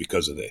died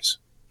because of this.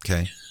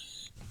 Okay.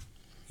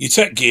 You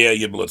take gear,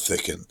 your blood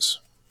thickens.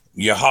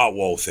 Your heart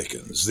wall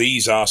thickens.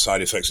 These are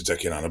side effects of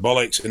taking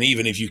anabolics, and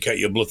even if you kept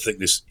your blood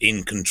thickness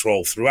in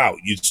control throughout,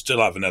 you'd still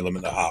have an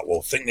element of heart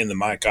wall thickening. The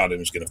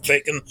myocardium is going to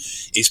thicken.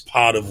 It's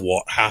part of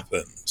what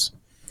happens.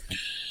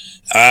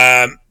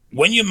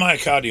 When your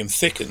myocardium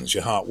thickens,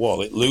 your heart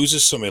wall, it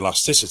loses some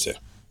elasticity.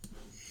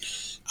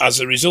 As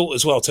a result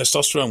as well,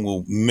 testosterone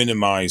will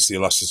minimize the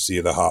elasticity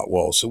of the heart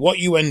wall. So what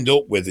you end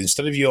up with,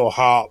 instead of your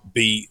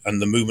heartbeat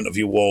and the movement of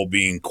your wall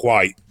being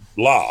quite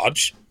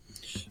large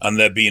and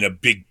there being a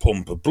big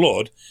pump of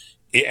blood,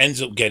 it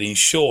ends up getting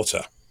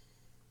shorter.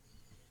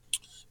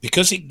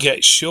 Because it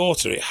gets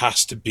shorter, it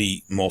has to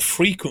beat more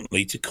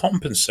frequently to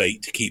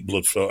compensate to keep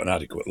blood flow at an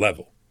adequate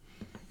level.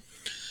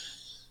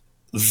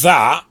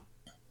 That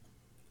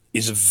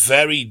is a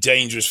very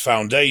dangerous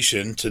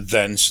foundation to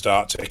then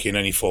start taking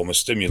any form of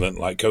stimulant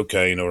like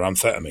cocaine or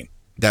amphetamine.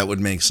 That would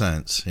make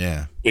sense,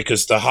 yeah.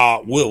 Because the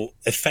heart will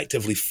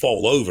effectively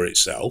fall over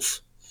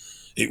itself.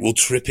 It will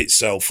trip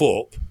itself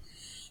up,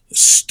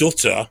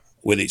 stutter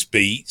with its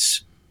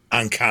beats,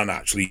 and can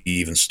actually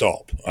even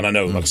stop. And I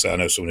know, like I said, I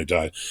know someone who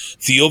died.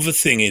 The other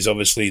thing is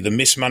obviously the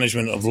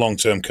mismanagement of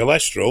long-term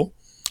cholesterol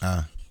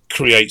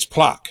creates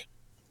plaque.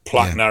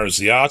 Plaque narrows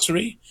the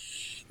artery.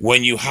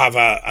 When you have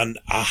a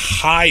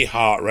high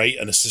heart rate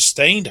and a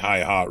sustained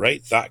high heart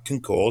rate, that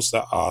can cause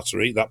that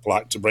artery, that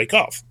plaque, to break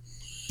off.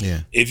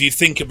 Yeah. If you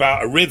think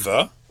about a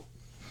river,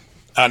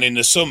 and in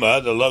the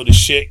summer, the load of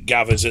shit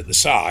gathers at the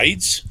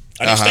sides,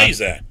 and it stays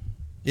there.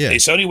 Yeah.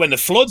 It's only when the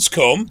floods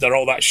come that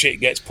all that shit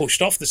gets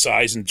pushed off the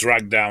sides and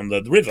dragged down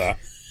the river.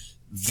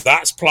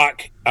 That's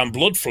plaque and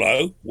blood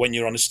flow when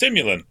you're on a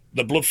stimulant.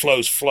 The blood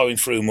flow's flowing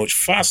through much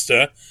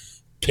faster,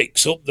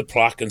 picks up the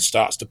plaque and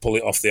starts to pull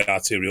it off the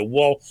arterial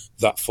wall.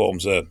 That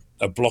forms a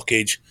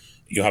blockage.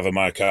 You have a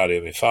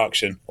myocardial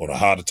infarction or a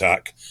heart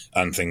attack,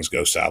 and things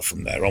go south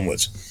from there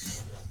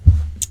onwards.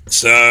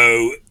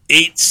 So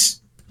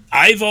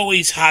I've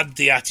always had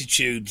the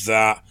attitude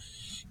that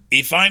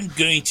if I'm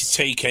going to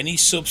take any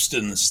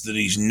substance that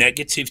is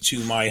negative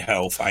to my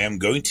health, I am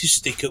going to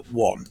stick at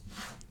one.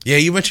 Yeah,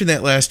 you mentioned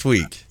that last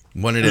week,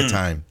 one at a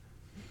time.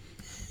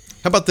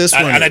 How about this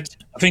one? And I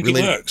think it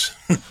works.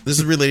 This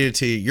is related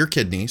to your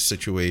kidney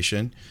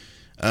situation.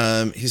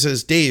 He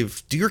says,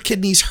 Dave, do your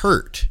kidneys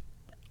hurt?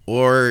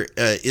 Or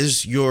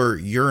is your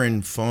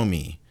urine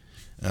foamy?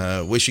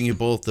 Wishing you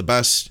both the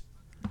best.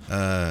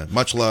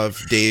 Much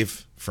love,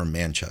 Dave from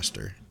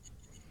Manchester.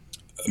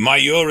 My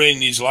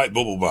urine is like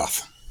bubble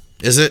bath.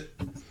 Is it?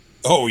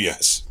 Oh,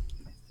 yes.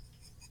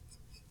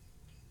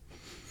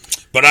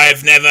 But I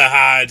have never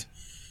had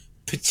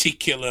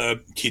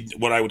particular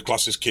what I would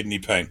class as kidney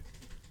pain.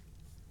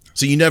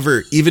 So you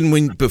never,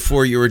 even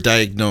before you were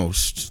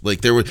diagnosed,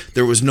 like there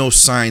was no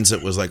signs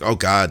that was like, oh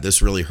God,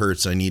 this really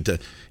hurts. I need to.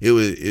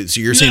 So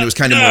you're saying it was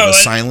kind of more of a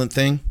silent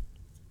thing.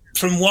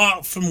 From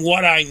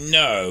what I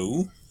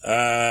know,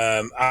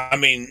 I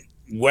mean,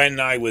 when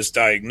I was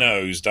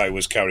diagnosed, I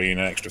was carrying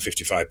an extra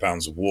 55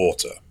 pounds of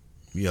water.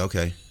 Yeah.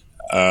 Okay.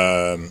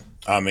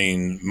 I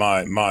mean,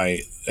 my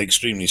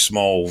extremely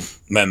small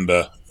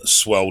member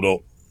swelled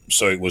up,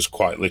 so it was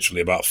quite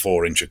literally about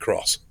 4 inch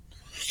across.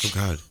 Oh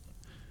God.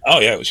 Oh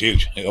yeah, it was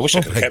huge. I wish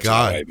I could have kept it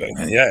that way,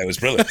 but yeah, it was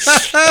brilliant.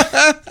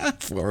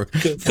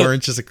 4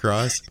 inches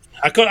across.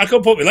 I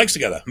couldn't put my legs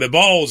together. My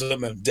balls and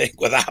my dick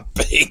were that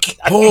big.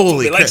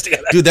 Holy crap.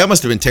 Dude, that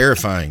must have been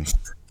terrifying.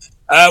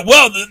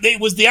 Well,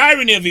 the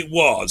irony of it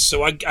was,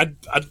 so I'd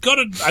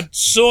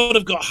sort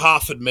of got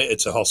half admitted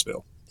to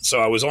hospital. So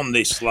I was on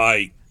this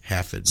like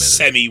half admitted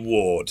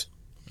semi-ward.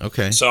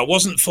 Okay. So I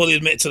wasn't fully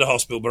admitted to the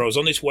hospital, but I was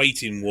on this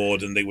waiting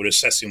ward, and they were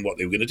assessing what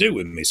they were going to do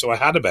with me. So I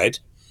had a bed,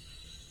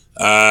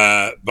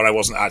 but I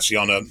wasn't actually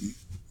on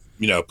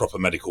a proper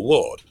medical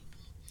ward.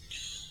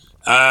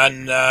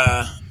 And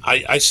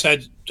I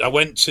said, I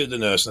went to the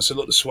nurse and I said,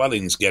 look, the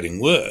swelling's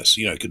getting worse.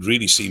 You know, I could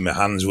really see my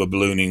hands were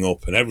ballooning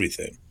up and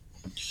everything.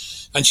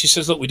 And she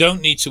says, look, we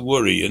don't need to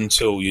worry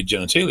until your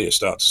genitalia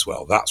start to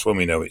swell. That's when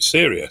we know it's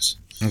serious.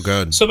 Oh,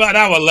 good. So about an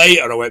hour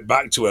later, I went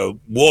back to her,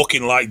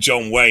 walking like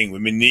John Wayne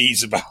with my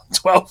knees about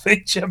 12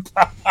 inches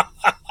apart.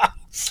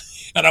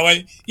 And I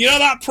went, you know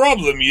that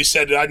problem you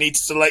said I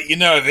needed to let you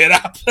know if it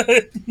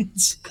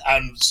happens?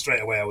 And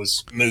straight away I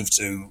was moved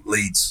to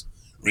Leeds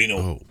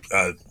renal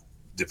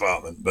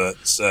department. But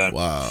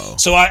wow.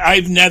 So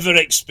I've never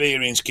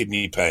experienced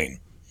kidney pain.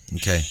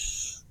 Okay.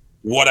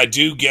 What I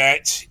do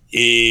get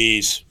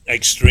is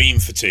extreme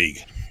fatigue,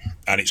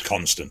 and it's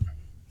constant.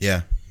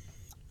 Yeah.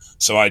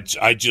 So I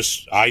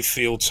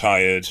feel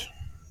tired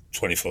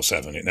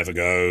 24/7. It never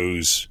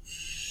goes.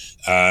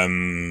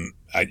 You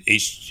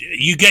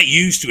get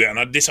used to it, and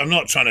I'm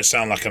not trying to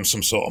sound like I'm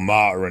some sort of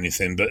martyr or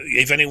anything, but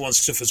if anyone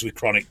suffers with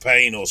chronic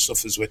pain or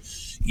suffers with,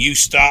 you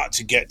start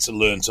to get to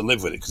learn to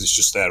live with it because it's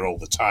just there all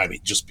the time.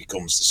 It just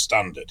becomes the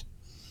standard.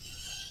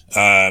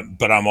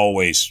 But I'm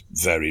always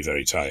very,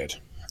 very tired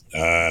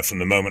from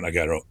the moment I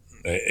get up.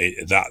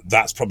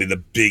 That's probably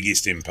the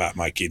biggest impact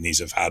my kidneys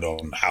have had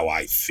on how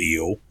I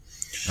feel.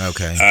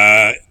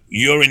 Okay.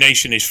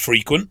 Urination is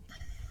frequent,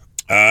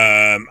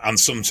 and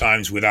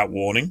sometimes without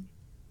warning.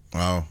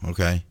 Oh,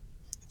 okay.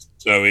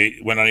 So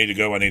when I need to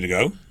go, I need to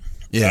go.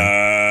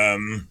 Yeah.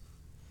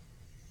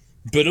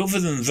 But other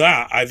than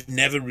that, I've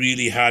never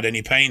really had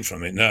any pain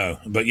from it. No.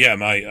 But yeah,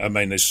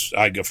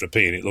 I go for a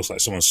pee and it looks like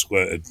someone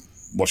squirted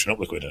washing up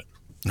liquid in it.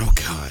 Oh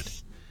God.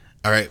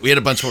 All right, we had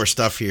a bunch more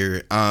stuff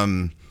here.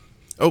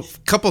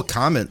 Couple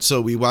comments.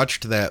 So we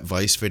watched that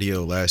Vice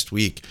video last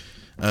week.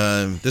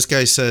 This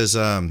guy says,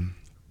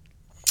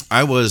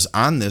 I was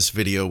on this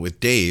video with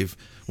Dave,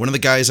 one of the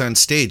guys on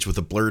stage with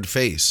a blurred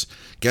face.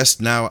 Guess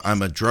now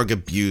I'm a drug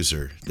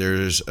abuser.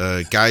 There's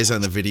guys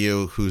on the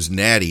video who's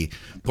natty.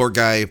 Poor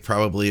guy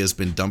probably has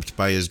been dumped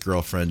by his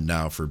girlfriend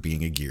now for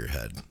being a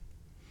gearhead.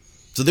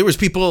 So there was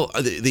people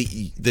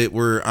that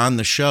were on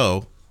the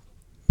show,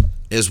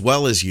 as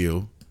well as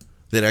you,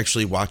 that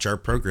actually watch our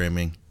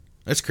programming.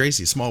 That's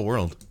crazy. Small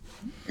world.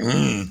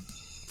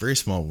 Very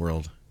small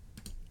world.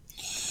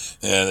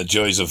 Yeah, the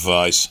joys of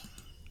Vice.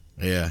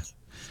 Yeah.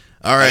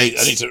 All right.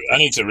 I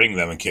need to ring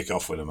them and kick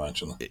off with them,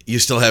 actually. You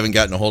still haven't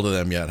gotten a hold of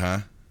them yet,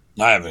 huh?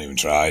 I haven't even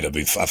tried.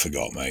 I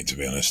forgot, mate, to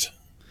be honest.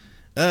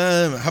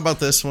 How about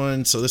this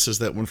one? So this is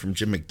that one from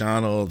Jim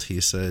McDonald. He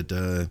said,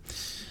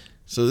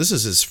 so this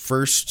is his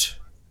first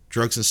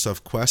drugs and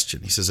stuff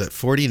question. He says at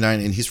 49,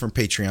 and he's from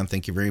Patreon.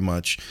 Thank you very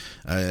much.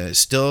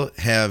 Still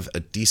have a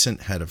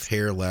decent head of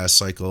hair. Last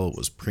cycle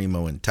was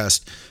primo and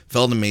test.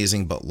 Felt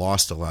amazing, but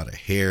lost a lot of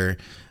hair.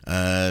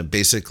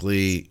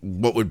 Basically,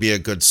 what would be a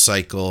good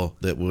cycle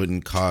that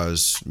wouldn't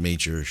cause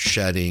major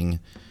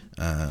shedding?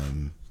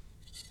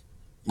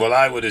 Well,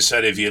 I would have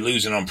said if you're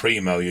losing on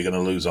primo, you're going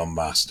to lose on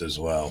mast as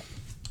well.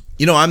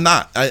 You know, I'm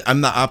not. I'm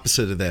the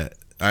opposite of that.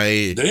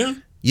 Do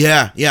you?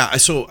 Yeah.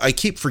 So I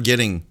keep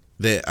forgetting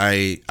that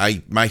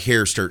my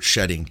hair starts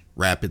shedding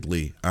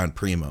rapidly on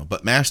primo,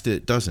 but mast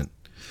it doesn't.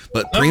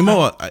 But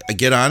primo, I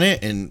get on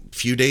it, and a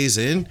few days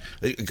in,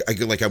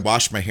 I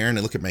wash my hair and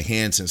I look at my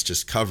hands and it's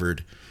just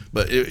covered.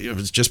 But it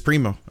was just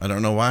primo. I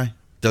don't know why.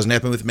 Doesn't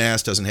happen with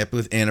mast. Doesn't happen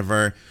with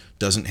Anavar.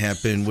 Doesn't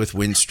happen with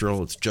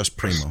Winstrol. It's just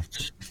primo.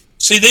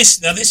 See this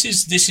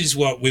is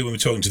what we were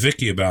talking to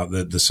Vicky about,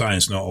 the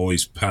science not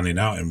always panning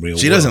out in real.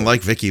 She doesn't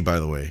like Vicky, by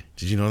the way.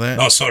 Did you know that?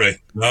 Oh,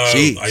 sorry. No,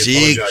 she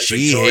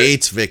Victoria.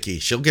 hates Vicky.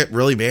 She'll get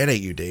really mad at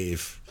you,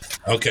 Dave.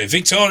 Okay,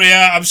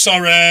 Victoria, I'm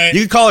sorry. You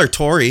can call her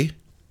Tori.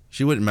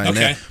 She wouldn't mind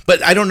that.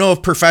 But I don't know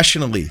if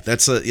professionally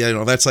that's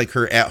that's like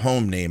her at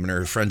home name and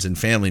her friends and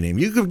family name.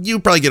 You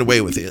probably get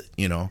away with it,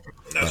 No.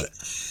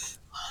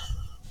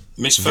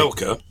 Miss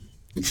Felker.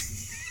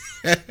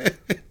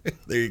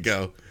 There you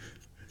go.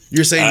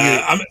 You're saying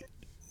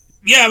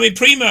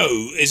primo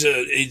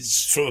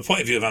is from a point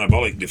of view of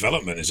anabolic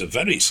development is a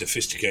very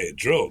sophisticated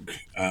drug,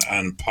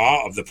 and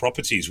part of the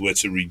properties were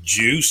to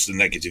reduce the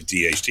negative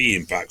DHT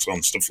impacts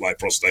on stuff like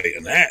prostate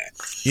and hair.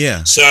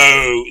 Yeah.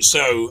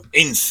 So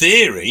in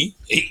theory,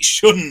 it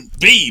shouldn't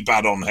be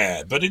bad on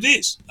hair, but it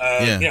is.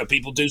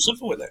 People do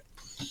suffer with it.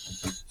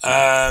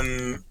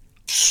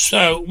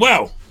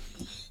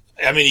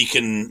 You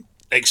can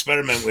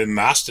experiment with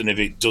mast, and if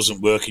it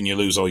doesn't work and you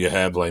lose all your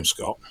hair, blame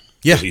Scott.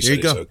 Yeah, there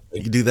you go. Okay.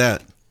 You can do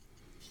that.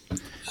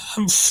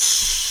 How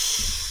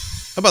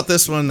about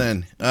this one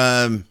then?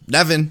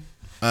 Nevin,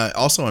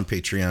 also on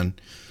Patreon,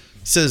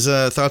 says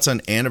thoughts on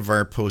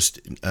Anavar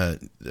post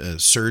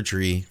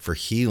surgery for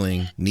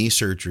healing, knee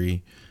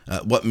surgery.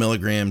 What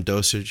milligram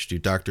dosage do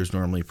doctors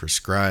normally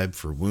prescribe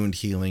for wound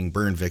healing,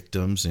 burn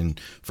victims, and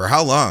for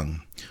how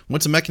long?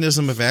 What's the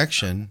mechanism of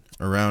action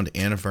around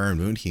Anavar and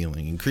wound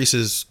healing?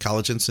 Increases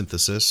collagen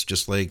synthesis,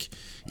 just like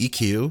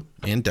EQ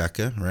and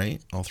DECA, right?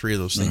 All three of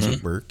those things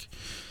would work.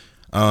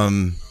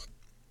 What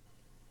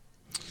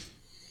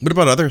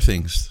about other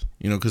things?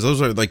 Because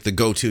those are like the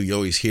go-to. You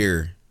always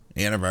hear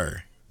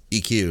Anavar,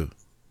 EQ,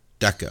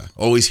 DECA.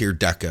 Always hear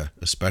DECA,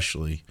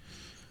 especially.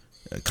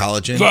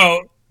 Collagen?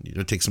 Well,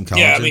 take some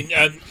collagen.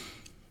 Yeah,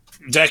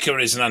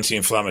 DECA is an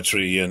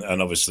anti-inflammatory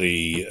and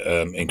obviously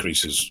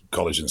increases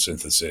collagen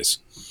synthesis,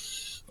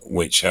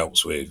 which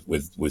helps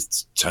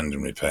with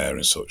tendon repair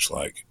and such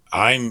like.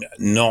 I'm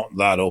not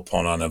that up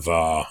on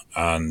Anavar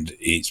and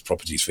its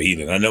properties for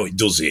healing. I know it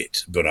does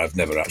it, but I've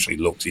never actually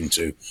looked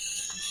into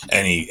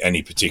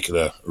any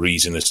particular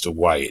reason as to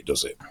why it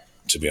does it,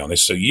 to be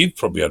honest. So you've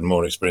probably had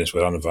more experience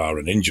with Anavar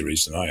and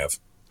injuries than I have.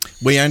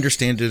 Way I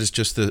understand it is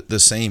just the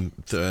same,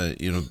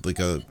 like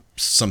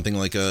something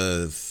like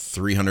a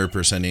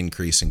 300%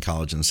 increase in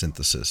collagen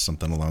synthesis,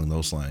 something along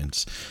those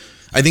lines.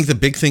 I think the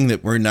big thing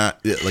that we're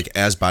not, like,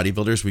 as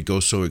bodybuilders, we go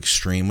so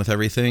extreme with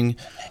everything.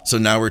 So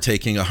now we're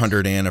taking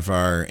 100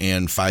 Anavar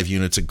and 5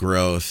 units of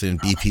growth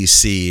and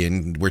BPC,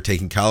 and we're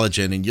taking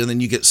collagen, and then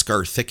you get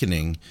scar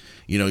thickening.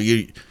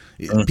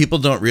 People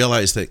don't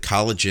realize that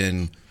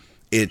collagen,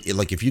 it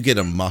like if you get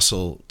a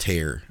muscle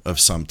tear of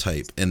some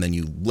type and then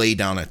you lay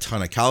down a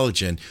ton of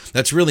collagen,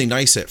 that's really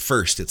nice at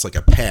first. It's like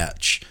a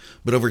patch,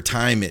 but over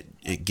time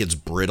it gets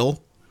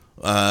brittle.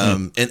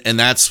 And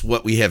that's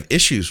what we have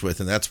issues with,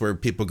 and that's where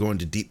people go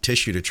into deep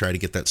tissue to try to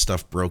get that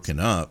stuff broken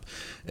up.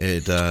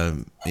 It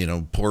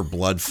poor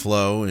blood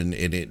flow, and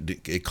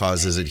it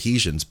causes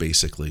adhesions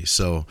basically.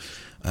 So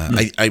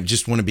I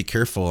just want to be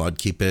careful. I'd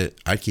keep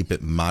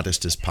it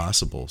modest as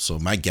possible. So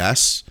my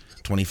guess,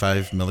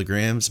 25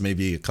 milligrams,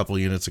 maybe a couple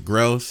units of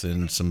growth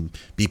and some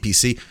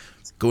BPC.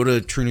 Go to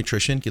True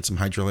Nutrition, get some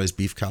hydrolyzed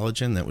beef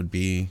collagen. That would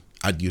be,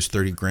 I'd use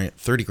 30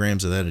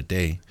 grams of that a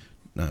day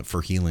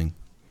for healing.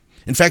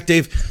 In fact,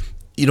 Dave,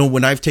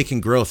 when I've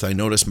taken growth, I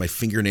notice my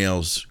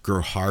fingernails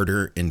grow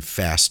harder and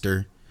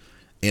faster.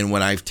 And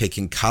when I've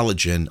taken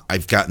collagen,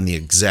 I've gotten the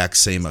exact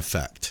same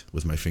effect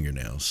with my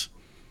fingernails.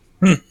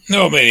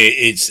 No, I mean,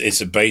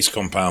 it's a base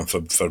compound for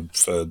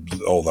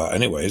all that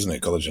anyway, isn't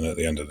it? Collagen at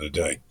the end of the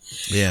day.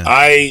 Yeah.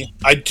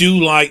 I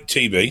do like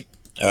TB.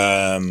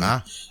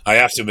 I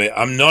have to admit,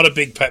 I'm not a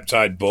big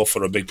peptide buff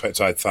or a big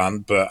peptide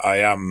fan, but I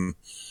am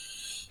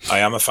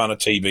a fan of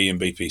TB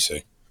and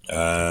BPC.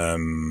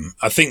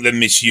 I think they're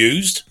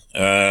misused.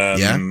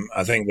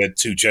 I think they're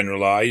too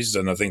generalized,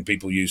 and I think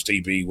people use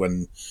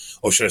TB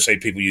or should I say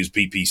people use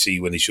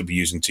BPC when they should be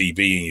using TB,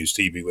 and use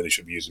TB when they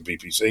should be using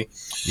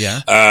BPC.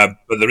 Yeah.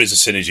 But there is a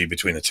synergy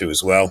between the two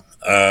as well.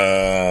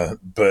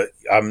 But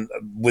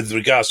with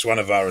regards to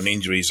Anavar and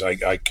injuries,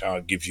 I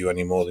can't give you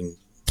any more than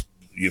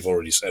you've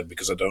already said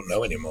because I don't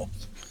know anymore.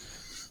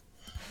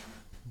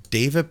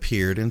 Dave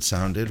appeared and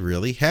sounded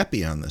really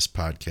happy on this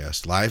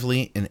podcast,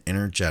 lively and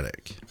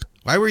energetic.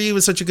 Why were you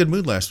in such a good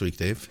mood last week,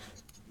 Dave?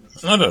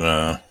 I don't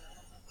know.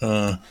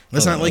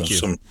 That's not like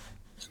you.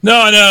 No,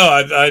 I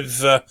know.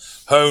 I've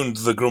honed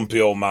the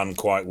grumpy old man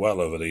quite well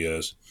over the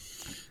years.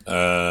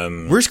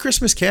 Where's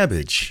Christmas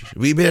Cabbage?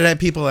 We've been had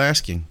people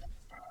asking.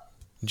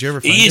 Did you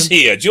ever find him? He is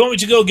here. Do you want me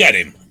to go get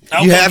him?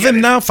 You have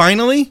him now,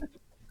 finally?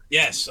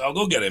 Yes, I'll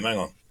go get him. Hang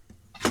on.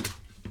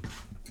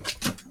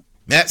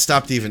 Matt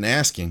stopped even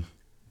asking.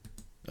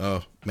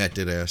 Oh, Matt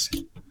did ask.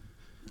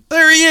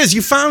 There he is.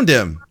 You found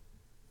him.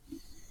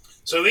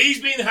 So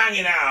he's been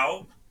hanging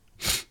out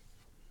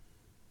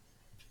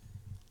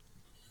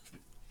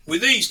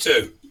with these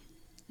two.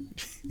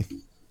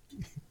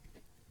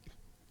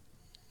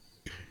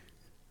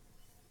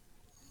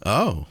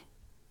 Oh.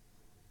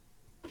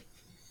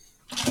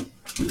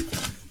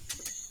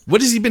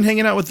 What has he been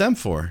hanging out with them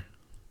for?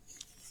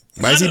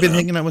 Why has he been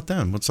hanging out with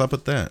them? What's up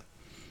with that?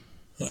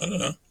 I don't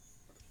know.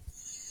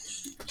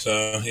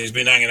 So he's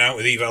been hanging out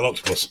with Eval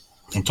Octopus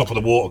on top of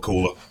the water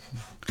cooler.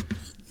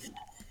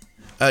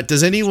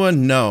 Does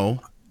anyone know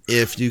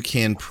if you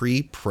can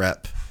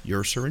pre-prep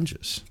your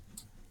syringes?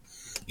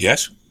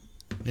 Yes.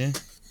 Yeah.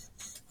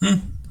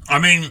 I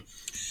mean,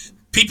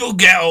 people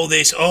get all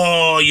this,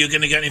 you're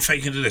going to get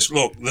infected with this.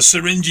 Look, the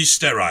syringe is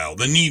sterile.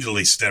 The needle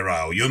is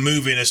sterile. You're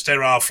moving a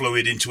sterile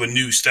fluid into a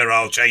new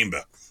sterile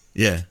chamber.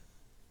 Yeah.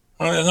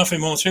 Well, there's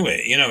nothing more to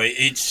it.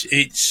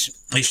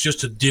 It's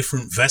just a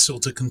different vessel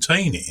to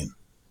contain it in.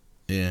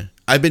 Yeah.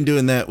 I've been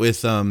doing that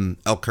with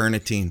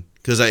L-carnitine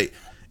because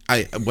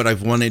what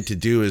I've wanted to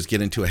do is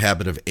get into a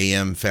habit of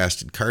AM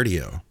fasted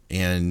cardio,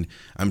 and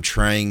I'm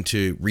trying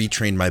to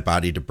retrain my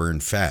body to burn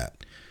fat.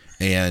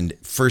 And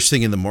first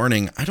thing in the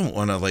morning, I don't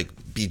want to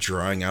be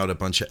drawing out a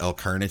bunch of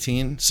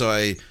L-carnitine, so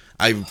I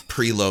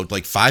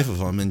preload 5 of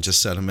them and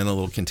just set them in a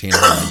little container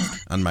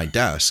on my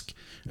desk,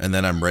 and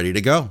then I'm ready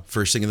to go.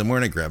 First thing in the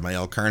morning, grab my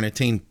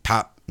L-carnitine,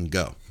 pop, and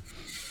go.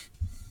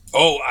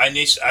 Oh, and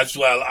as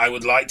well, I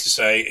would like to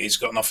say, it's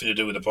got nothing to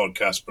do with the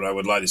podcast, but I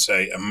would like to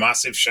say a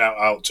massive shout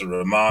out to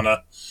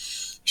Romana.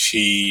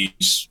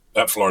 She's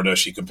at Florida.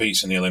 She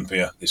competes in the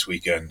Olympia this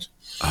weekend.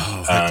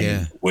 Oh, heck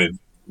yeah.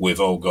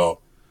 We've all got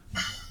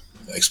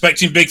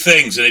expecting big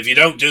things, and if you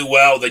don't do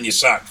well, then you're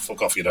sacked.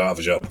 Fuck off, you don't have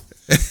a job.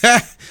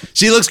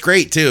 She looks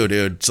great too,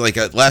 dude. It's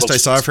last I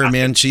saw of her,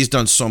 man, she's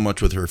done so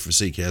much with her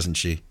physique, hasn't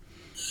she?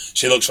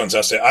 She looks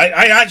fantastic.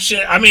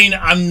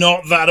 I'm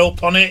not that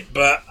up on it,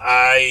 but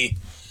I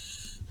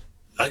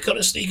got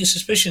a sneaky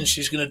suspicion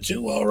she's going to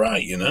do all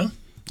right,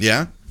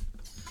 Yeah.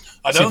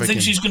 I don't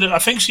think she's going to. I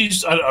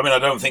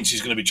don't think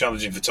she's going to be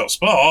challenging for top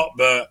spot,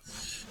 but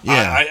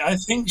Yeah. I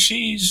think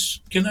she's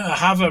going to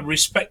have a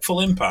respectful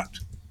impact.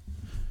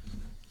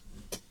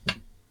 I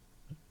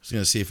was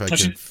going to see if I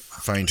could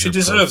find her She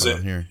deserves profile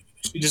it. here.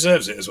 She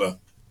deserves it as well.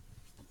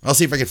 I'll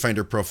see if I can find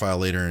her profile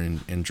later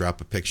and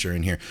drop a picture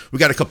in here. We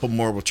got a couple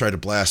more. We'll try to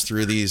blast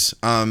through these.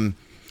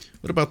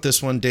 What about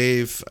this one,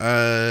 Dave?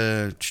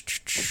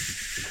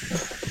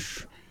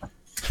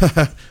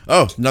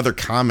 Oh, another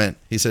comment.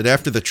 He said,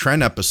 after the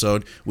Tren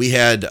episode, we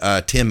had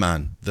Tim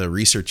on, the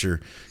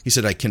researcher. He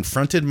said, I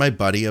confronted my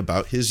buddy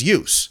about his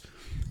use.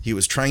 He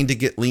was trying to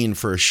get lean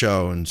for a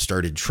show and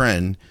started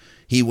Tren.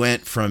 He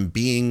went from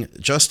being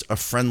just a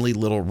friendly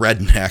little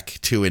redneck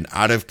to an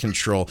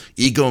out-of-control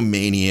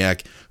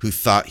egomaniac who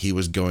thought he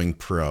was going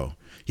pro.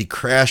 He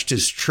crashed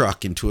his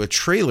truck into a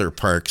trailer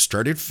park,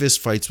 started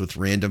fights with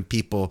random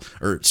people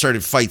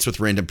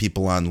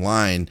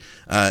online,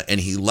 and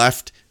he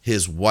left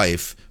his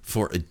wife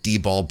for a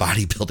D-ball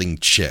bodybuilding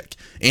chick.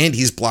 And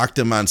he's blocked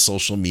him on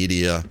social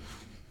media.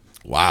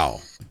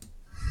 Wow.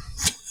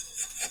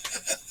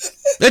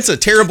 That's a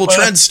terrible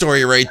Tren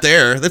story right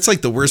there. That's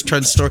like the worst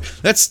Tren story.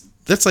 That's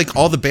like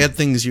all the bad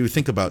things you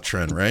think about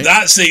Tren, right?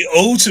 That's the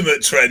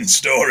ultimate Tren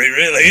story,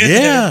 really,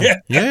 isn't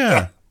it?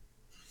 Yeah.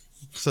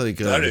 It's like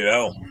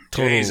total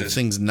Jesus.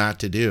 Things not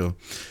to do.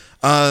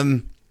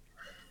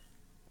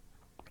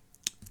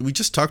 We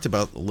just talked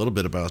about a little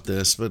bit about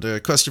this, but a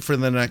question for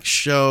the next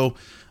show,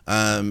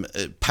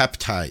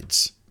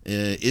 peptides.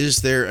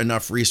 Is there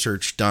enough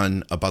research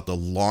done about the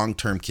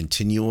long-term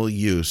continual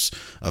use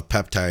of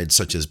peptides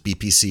such as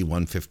BPC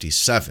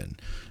 157?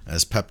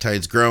 As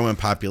peptides grow in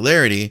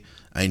popularity,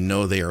 I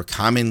know they are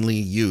commonly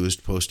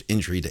used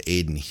post-injury to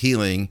aid in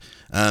healing,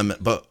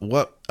 but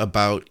what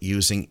about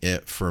using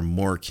it for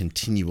more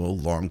continual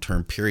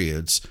long-term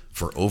periods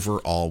for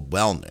overall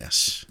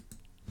wellness?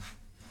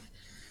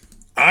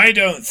 I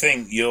don't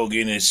think you're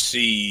going to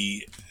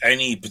see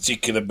any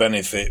particular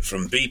benefit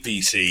from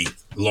BPC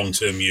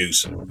long-term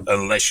use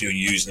unless you're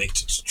using it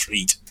to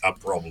treat a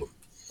problem.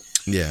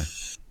 Yeah.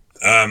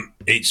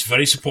 It's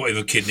very supportive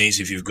of kidneys.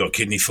 If you've got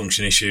kidney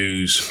function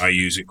issues, I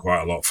use it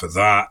quite a lot for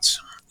that.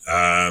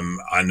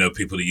 I know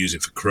people that use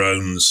it for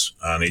Crohn's,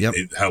 and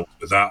it helps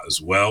with that as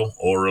well,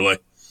 orally.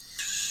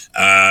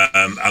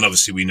 And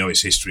obviously we know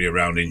its history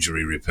around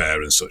injury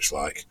repair and such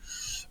like.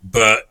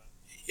 But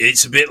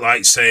it's a bit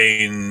like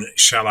saying,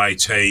 shall I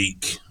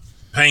take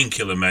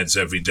painkiller meds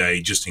every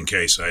day just in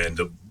case I end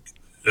up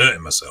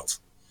hurting myself?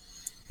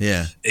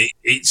 Yeah.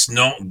 It's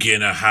not going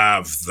to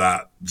have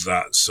that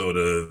sort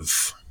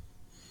of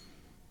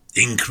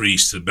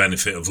increase to the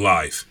benefit of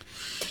life.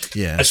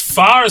 Yeah. As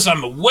far as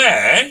I'm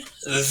aware,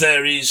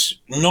 there is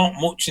not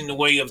much in the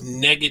way of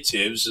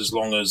negatives as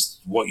long as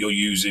what you're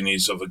using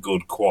is of a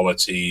good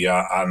quality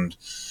and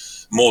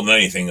more than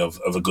anything of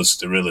a good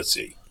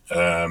sterility.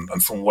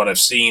 And from what I've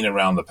seen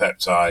around the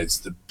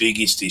peptides, the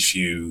biggest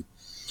issue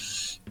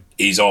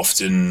is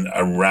often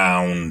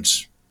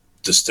around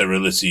the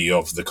sterility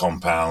of the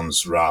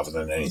compounds rather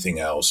than anything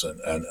else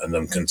and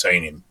them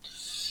containing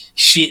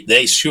shit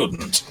they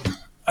shouldn't.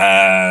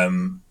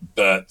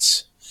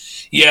 But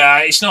yeah,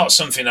 it's not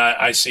something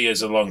I see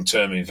as a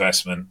long-term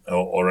investment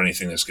or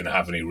anything that's going to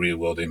have any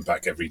real-world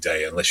impact every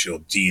day unless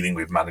you're dealing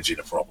with managing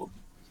a problem.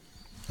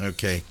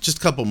 Okay, just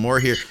a couple more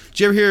here. Did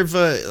you ever hear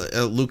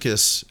of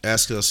Lucas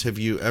ask us, have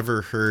you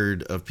ever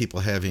heard of people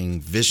having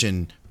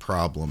vision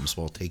problems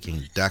while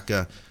taking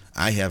DECA?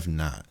 I have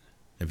not.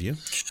 Have you?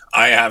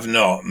 I have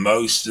not.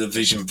 Most of the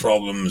vision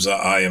problems that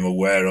I am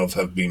aware of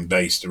have been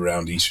based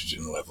around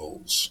estrogen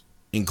levels.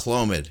 In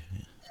Clomid?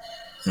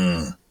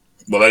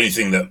 Well,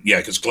 anything that,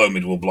 because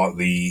Clomid will block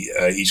the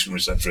estrogen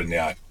receptor in the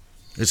eye.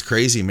 It's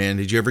crazy, man.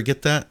 Did you ever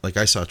get that? Like,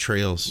 I saw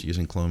trails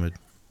using Clomid.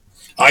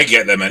 I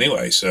get them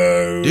anyway,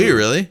 so... Do you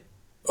really?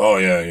 Oh,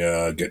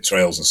 yeah. I get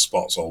trails and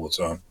spots all the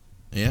time.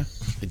 Yeah?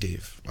 Hey,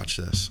 Dave, watch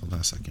this. Hold on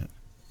a second.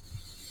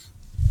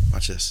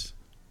 Watch this.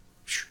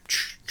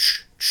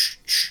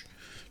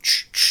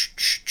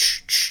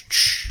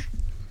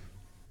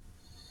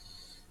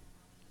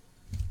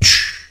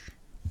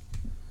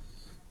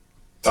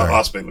 That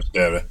last bit was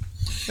scary.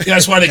 Yeah,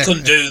 that's why they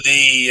couldn't do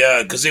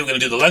the... Because they were going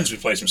to do the lens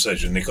replacement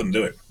surgery and they couldn't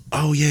do it.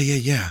 Oh,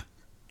 yeah.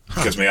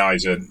 Huh. Because my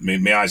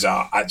eyes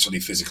are actually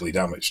physically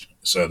damaged.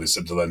 So they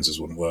said the lenses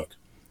wouldn't work.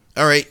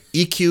 All right.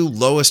 EQ,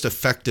 lowest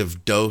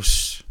effective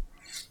dose.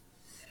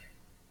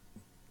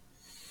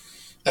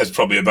 That's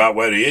probably about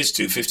where he is,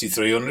 250,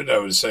 300. I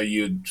would say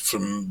you'd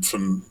from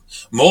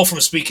more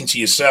from speaking to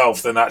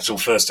yourself than actual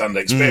first-hand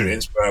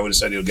experience, but I would have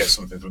said you'll get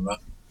something from that.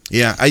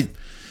 Yeah, I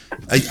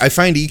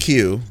find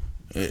EQ,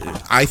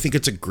 I think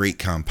it's a great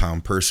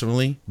compound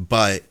personally,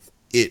 but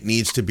it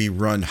needs to be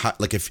run hot.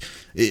 Like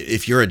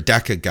if you're a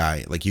DECA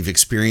guy, like you've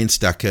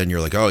experienced DECA and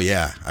you're like, oh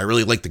yeah, I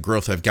really like the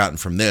growth I've gotten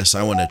from this,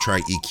 I want to try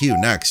EQ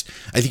next.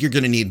 I think you're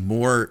going to need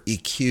more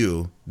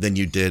EQ than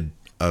you did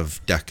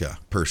of DECA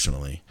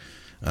personally.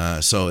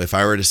 So if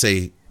I were to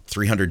say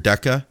 300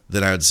 DECA,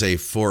 then I would say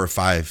 400 or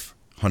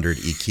 500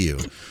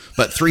 EQ.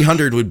 But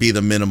 300 would be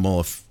the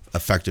minimal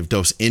effective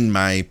dose in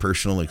my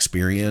personal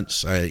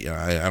experience. I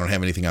don't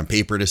have anything on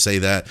paper to say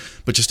that,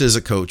 but just as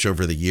a coach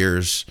over the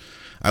years,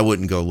 I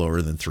wouldn't go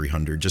lower than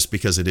 300 just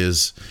because it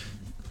is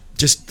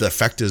just the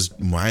effect is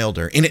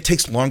milder and it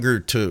takes longer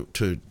to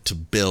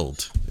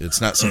build.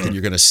 It's not something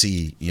you're going to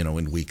see,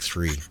 in week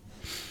 3.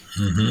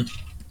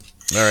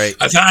 Mm-hmm. All right.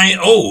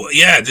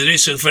 There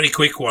is a very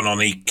quick one on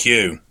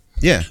EQ.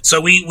 Yeah. So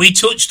we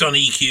touched on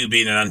EQ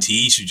being an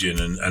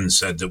anti-estrogen and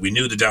said that we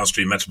knew the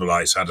downstream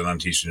metabolites had an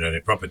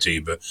anti-estrogenic property,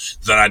 but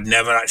that I'd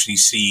never actually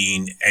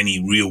seen any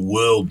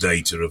real-world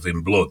data of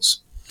in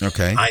bloods.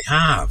 Okay. I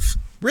have.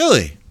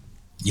 Really?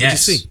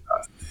 Yes. What'd you see?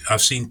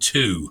 I've seen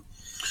 2.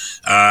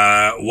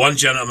 One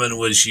gentleman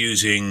was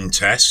using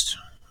test.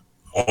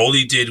 All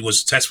he did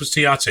was test was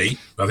TRT.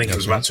 I think it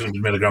was about 200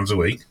 milligrams a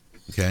week.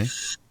 Okay.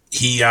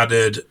 He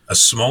added a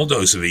small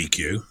dose of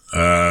EQ,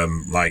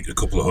 like a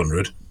couple of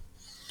hundred.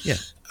 Yeah.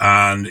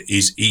 And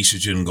his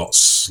estrogen got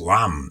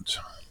slammed.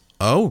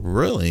 Oh,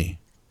 really?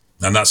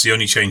 And that's the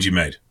only change he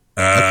made.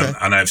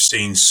 And I've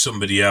seen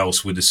somebody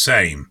else with the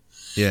same.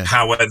 Yeah.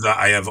 However,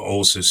 I have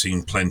also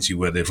seen plenty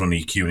where they've run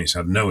EQ and it's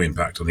had no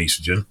impact on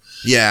estrogen.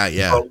 Yeah,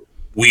 yeah. But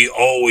we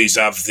always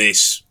have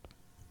this,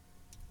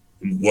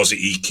 was it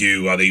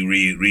EQ? Are they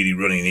really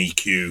running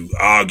EQ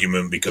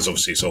argument? Because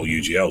obviously it's all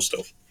UGL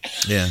stuff.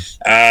 Yeah.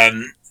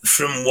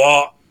 From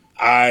what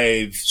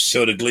I've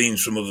sort of gleaned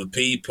from other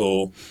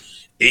people,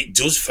 it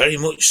does very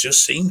much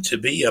just seem to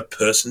be a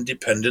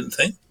person-dependent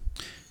thing.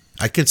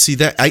 I could see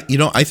that. I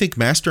think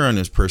Masteron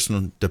is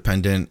person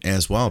dependent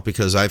as well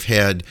because I've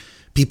had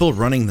people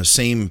running the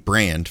same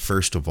brand,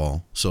 first of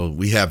all. So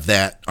we have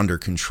that under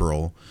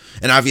control.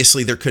 And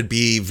obviously there could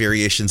be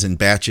variations in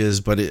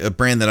batches, but a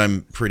brand that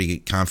I'm pretty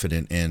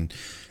confident in.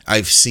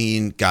 I've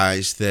seen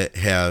guys that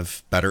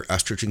have better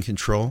estrogen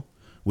control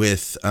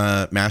with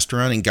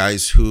Masteron and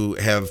guys who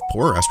have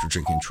poor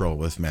estrogen control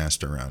with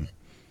Masteron.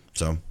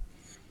 So...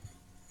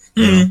 I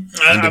mean,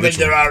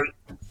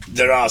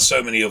 there are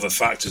so many other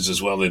factors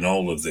as well in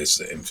all of this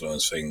that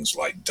influence things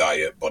like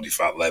diet, body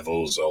fat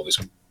levels, all this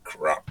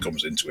crap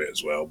comes into it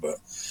as well. But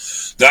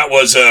that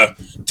was a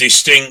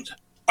distinct,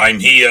 I'm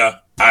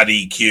here, add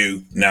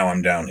EQ, now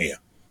I'm down here.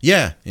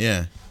 Yeah,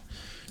 yeah.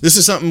 This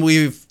is something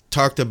we've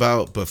talked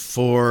about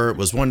before.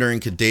 Was wondering,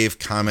 could Dave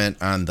comment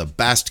on the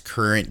best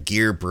current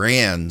gear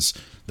brands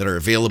that are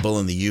available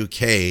in the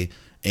UK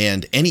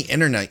and any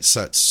internet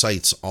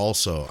sites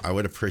also? I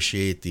would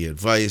appreciate the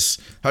advice.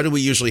 How do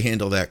we usually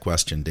handle that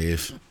question,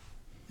 Dave?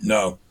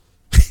 No.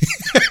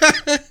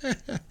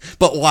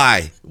 But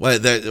why?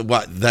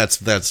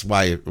 That's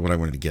why what I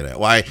wanted to get at.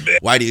 Why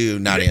do you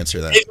not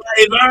answer that?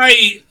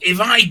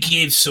 If I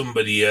give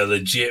somebody a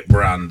legit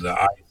brand that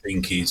I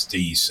think is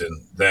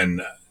decent,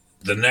 then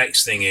the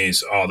next thing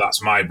is, oh,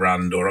 that's my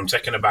brand, or I'm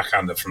taking a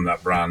backhander from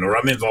that brand, or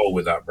I'm involved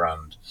with that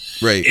brand.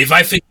 Right. If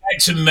I forget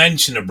to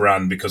mention a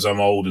brand because I'm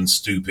old and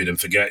stupid and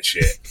forget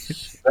shit,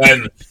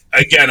 then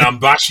again, I'm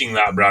bashing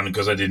that brand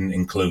because I didn't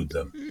include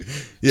them.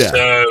 Yeah.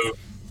 So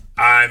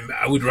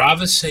I would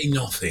rather say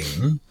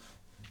nothing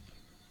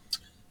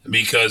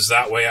because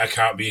that way I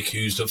can't be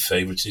accused of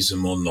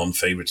favoritism or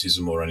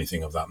non-favoritism or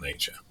anything of that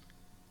nature.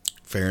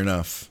 Fair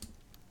enough.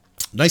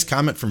 Nice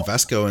comment from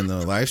Vesco in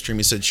the live stream.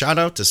 He said, shout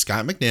out to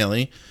Scott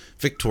McNally,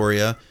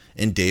 Victoria,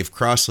 and Dave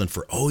Crossland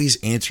for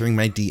always answering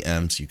my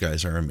DMs. You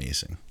guys are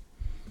amazing.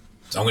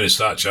 I'm going to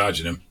start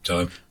charging him. Tell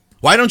him.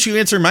 Why don't you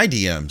answer my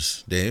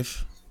DMs,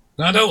 Dave?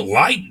 I don't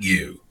like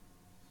you.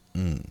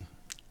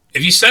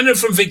 If you send it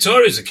from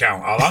Victoria's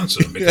account, I'll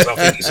answer them because I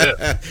think it's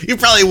it. You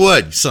probably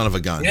would, son of a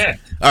gun. Yeah.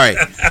 All right.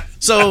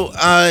 So,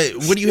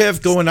 what do you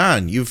have going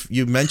on?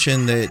 You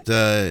mentioned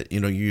that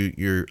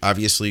you're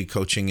obviously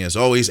coaching as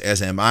always,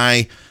 as am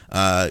I.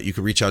 You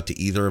can reach out to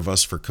either of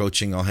us for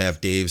coaching. I'll have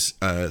Dave's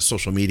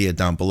social media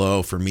down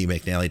below. For me,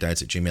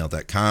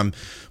 McNallyDiets@gmail.com.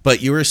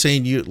 But you were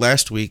saying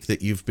last week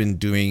that you've been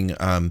doing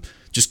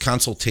just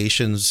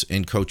consultations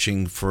and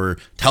coaching for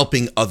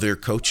helping other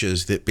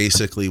coaches that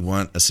basically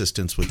want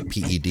assistance with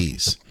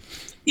PEDs.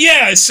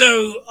 Yeah,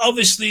 so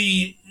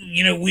obviously,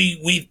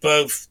 we've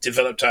both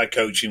developed our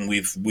coaching.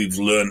 We've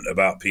learned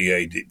about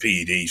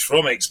PEDs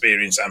from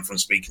experience and from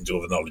speaking to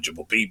other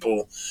knowledgeable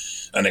people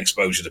and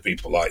exposure to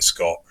people like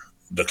Scott,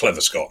 the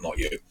clever Scott, not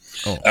you,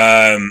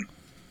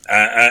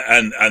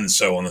 and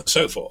so on and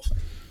so forth.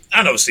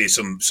 And obviously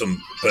some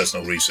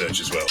personal research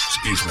as well.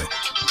 Excuse me.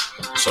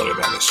 Sorry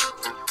about this.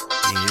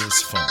 It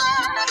is fun.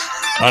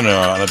 I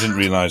know, and I didn't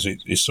realise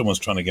someone's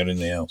trying to get in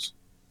the house.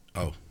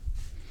 Oh.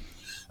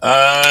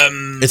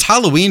 It's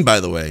Halloween, by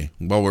the way,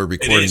 while we're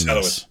recording this.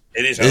 Halloween.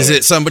 It is Halloween. Is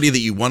it somebody that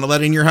you want to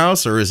let in your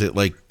house, or is it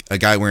like a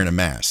guy wearing a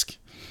mask?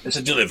 It's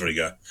a delivery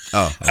guy.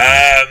 Oh.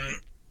 Okay.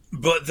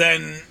 But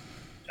then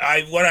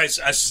a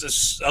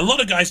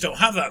lot of guys don't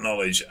have that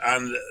knowledge,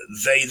 and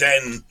they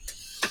then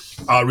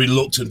are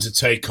reluctant to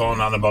take on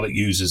anabolic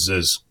users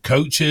as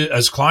coaches,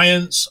 as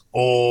clients,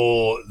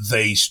 or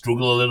they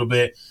struggle a little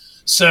bit.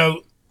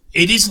 So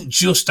it isn't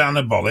just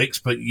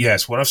anabolics, but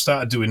yes, what I've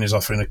started doing is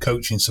offering a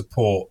coaching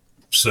support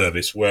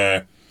service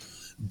where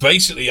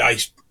basically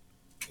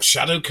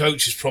shadow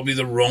coach is probably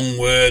the wrong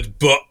word,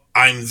 but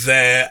I'm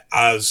there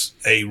as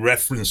a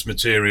reference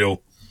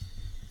material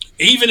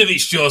Even if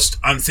it's just,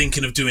 I'm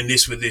thinking of doing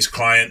this with this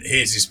client,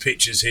 here's his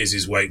pictures, here's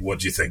his weight, what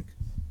do you think?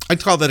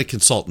 I'd call that a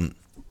consultant.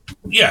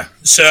 Yeah.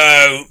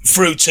 So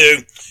through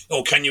to,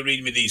 can you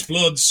read me these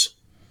bloods?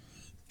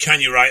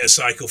 Can you write a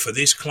cycle for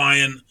this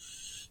client?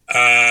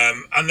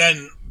 And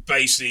then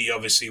basically,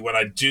 obviously, when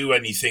I do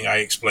anything, I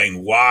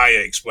explain why,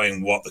 I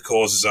explain what the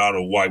causes are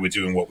or why we're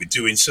doing what we're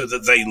doing so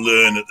that they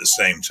learn at the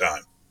same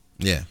time.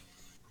 Yeah.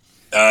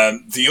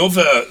 The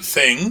other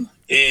thing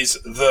is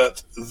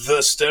that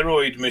the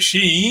steroid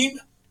machine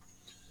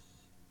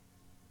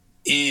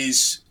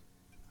is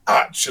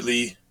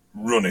actually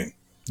running.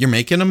 You're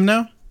making them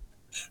now?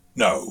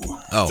 No.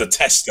 Oh. The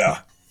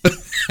tester.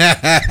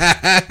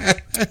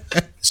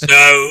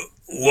 So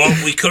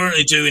what we're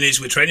currently doing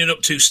is we're training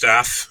up 2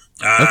 staff.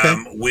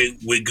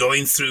 We're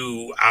going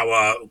through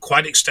our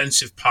quite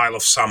extensive pile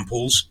of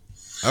samples.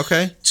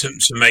 Okay. To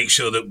make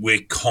sure that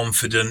we're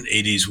confident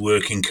it is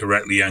working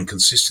correctly and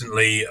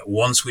consistently.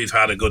 Once we've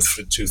had a good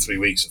 2-3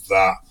 weeks of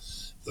that,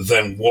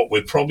 then what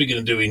we're probably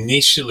going to do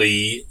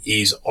initially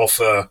is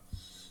offer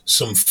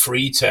some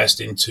free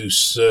testing to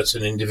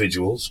certain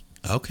individuals.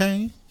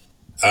 Okay.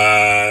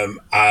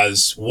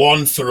 As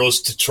one for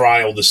us to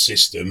trial the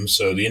system.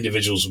 So the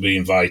individuals will be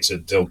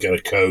invited. They'll get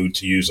a code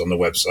to use on the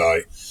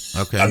website.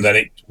 Okay. And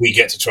then we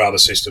get to trial the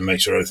system,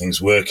 make sure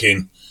everything's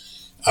working.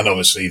 And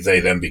obviously they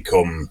then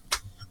become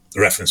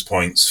reference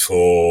points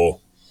for,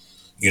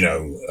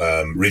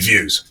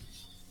 reviews.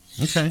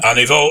 Okay. And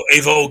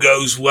if all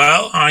goes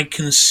well, I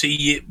can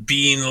see it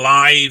being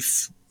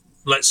live,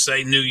 let's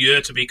say New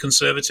Year to be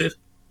conservative.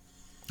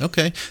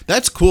 Okay.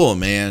 That's cool,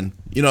 man.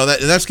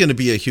 That's going to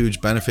be a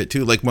huge benefit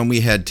too. Like when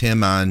we had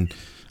Tim on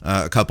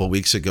a couple of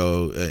weeks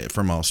ago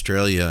from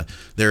Australia,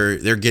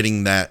 they're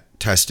getting that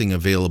testing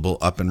available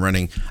up and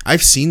running.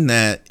 I've seen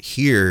that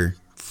here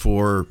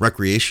for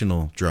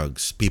recreational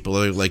drugs. People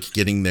are like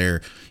getting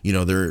their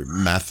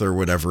meth or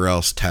whatever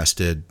else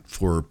tested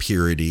for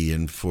purity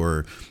and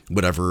for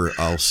whatever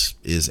else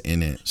is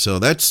in it. So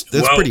that's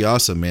pretty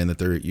awesome, man,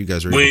 that you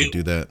guys are able to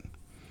do that.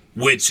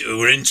 Which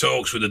we're in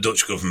talks with the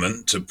Dutch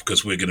government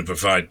because we're going to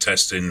provide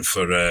testing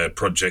for a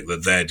project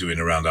that they're doing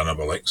around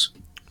anabolics.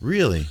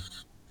 Really?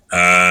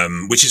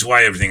 Which is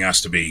why everything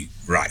has to be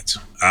right.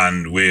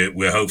 And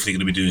we're hopefully going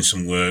to be doing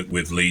some work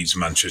with Leeds,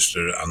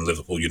 Manchester and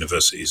Liverpool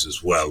universities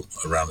as well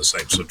around the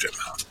same subject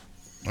matter.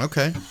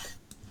 Okay.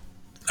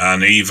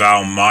 And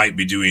Eval might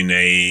be doing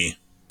a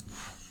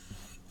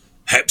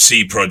Hep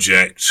C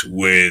project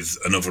with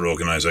another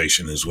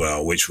organisation as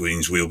well, which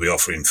means we'll be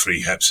offering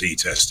free Hep C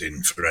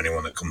testing for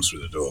anyone that comes through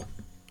the door.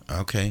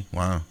 Okay,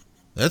 wow.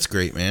 That's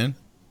great, man.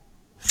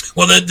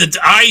 Well,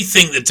 I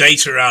think the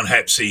data around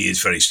Hep C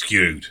is very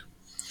skewed.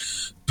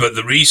 But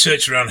the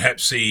research around Hep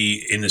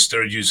C in the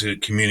steroid user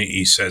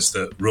community says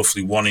that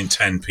roughly 1 in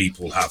 10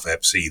 people have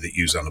Hep C that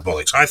use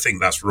anabolics. I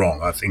think that's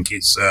wrong. I think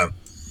it's a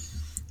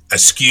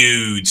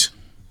skewed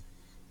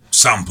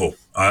sample.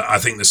 I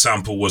think the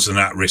sample was an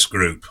at-risk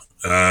group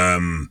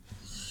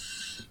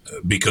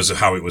because of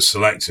how it was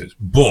selected.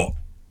 But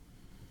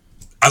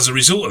as a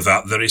result of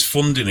that, there is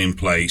funding in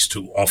place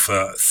to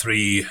offer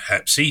 3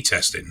 Hep C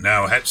testing.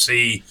 Now, Hep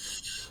C,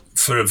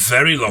 for a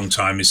very long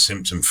time, is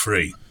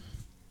symptom-free.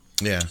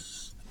 Yeah.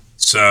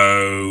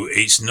 So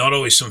it's not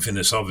always something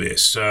that's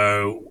obvious.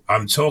 So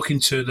I'm talking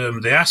to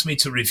them. They asked me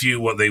to review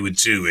what they were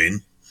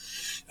doing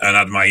and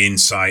add my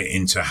insight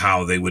into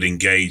how they would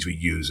engage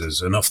with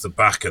users. And off the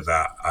back of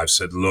that, I've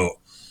said, look,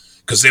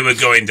 because they were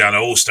going down,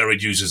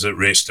 steroid users at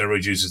risk,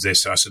 steroid users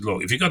this. So I said,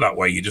 look, if you go that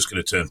way, you're just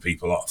going to turn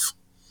people off.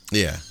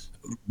 Yeah.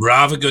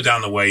 Rather go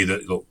down the way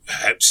that, look,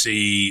 Hep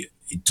C,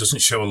 it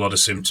doesn't show a lot of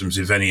symptoms,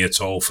 if any at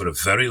all, for a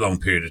very long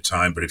period of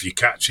time. But if you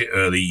catch it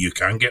early, you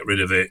can get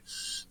rid of it.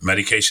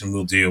 Medication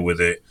will deal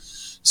with it.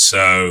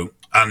 So,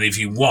 and if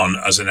you want,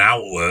 as an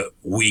outlet,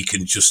 we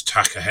can just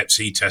tack a Hep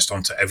C test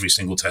onto every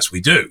single test we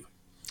do.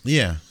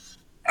 Yeah.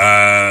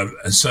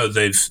 And so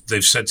they've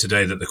said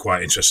today that they're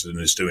quite interested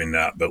in us doing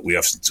that, but we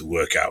have to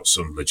work out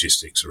some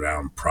logistics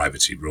around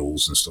privacy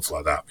rules and stuff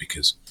like that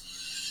because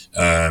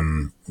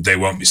they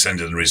won't be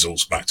sending the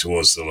results back to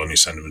us. They'll only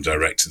send them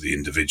direct to the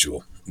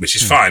individual, which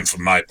is fine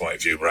from my point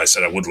of view. But I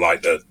said I would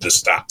like the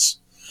stats,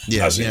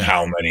 as in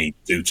how many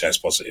do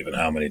test positive and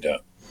how many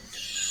don't.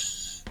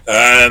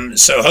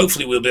 So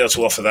hopefully we'll be able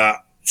to offer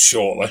that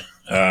shortly.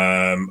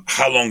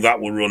 How long that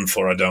will run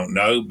for, I don't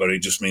know, but it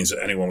just means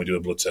that anyone we do a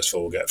blood test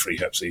for will get a free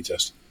Hep C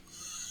test.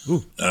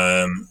 Ooh.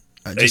 I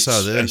just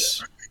saw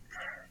this.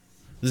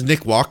 This is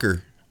Nick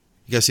Walker.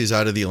 I guess he's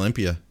out of the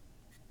Olympia.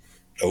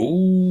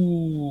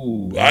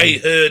 Oh, I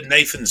heard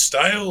Nathan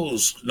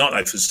Diashra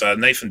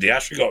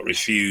got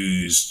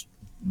refused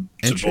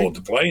to board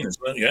the plane as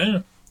well.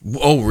 Yeah.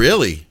 Oh,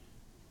 really?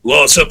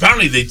 Well, so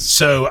apparently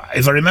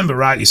if I remember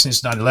rightly,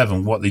 since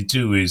 9/11, what they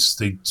do is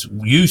they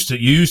used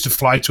to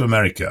fly to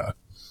America,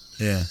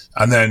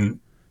 and then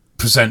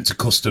present to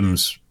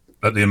customs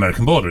at the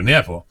American border in the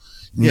airport.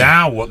 Yeah.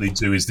 Now what they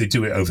do is they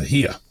do it over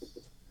here.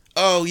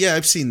 Oh yeah,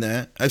 I've seen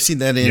that. I've seen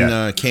that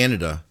in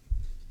Canada.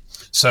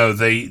 So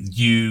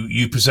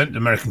you present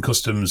American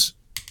customs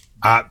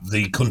at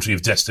the country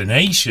of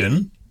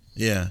destination.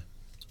 Yeah.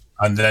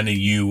 and then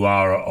you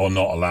are or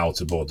not allowed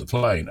to board the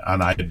plane.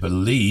 And I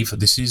believe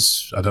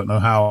I don't know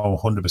how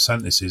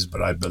 100% this is,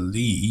 but I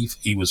believe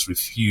he was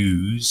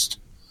refused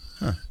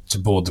to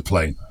board the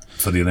plane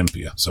for the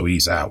Olympia, so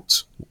he's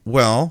out.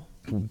 Well,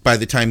 by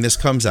the time this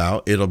comes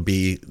out, it'll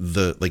be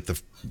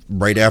the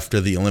right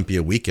after the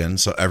Olympia weekend,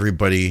 so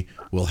everybody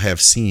will have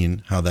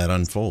seen how that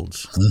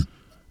unfolds.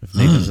 If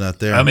Nathan's not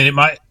there, I mean, it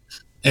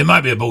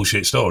might be a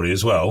bullshit story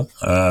as well,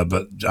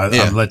 but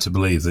I'm led to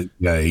believe that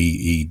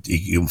he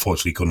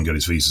unfortunately couldn't get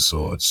his visa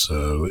sorted.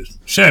 So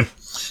shame.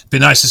 Be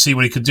nice to see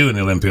what he could do in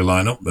the Olympia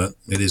lineup, but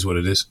it is what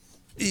it is.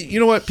 You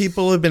know what?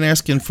 People have been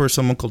asking for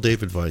some Uncle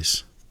Dave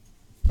advice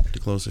to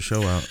close the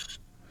show out.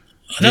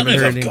 I don't know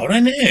if I've got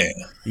any.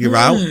 You're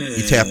out?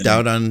 You tapped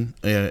out on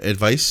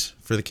advice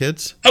for the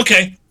kids?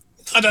 Okay.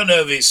 I don't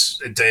know if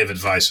it's Dave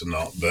advice or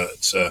not,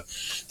 but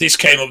this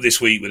came up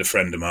this week with a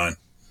friend of mine.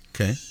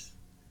 Okay.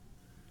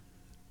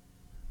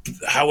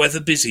 However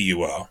busy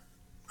you are,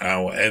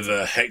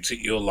 however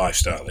hectic your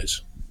lifestyle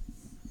is,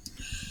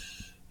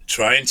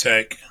 try and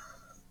take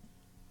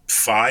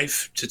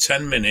 5 to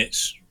 10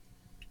 minutes,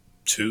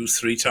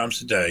 2-3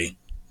 times a day,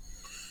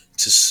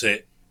 to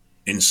sit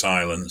in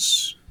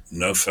silence,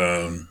 no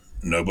phone,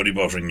 nobody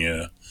bothering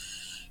you,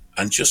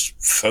 and just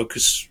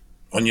focus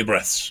on your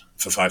breaths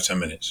for 5-10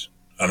 minutes,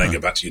 and then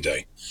get back to your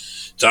day.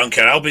 Don't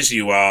care how busy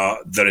you are,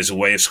 there is a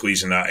way of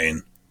squeezing that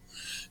in.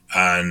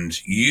 And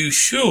you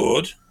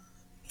should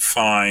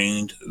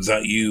find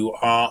that you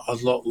are a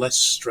lot less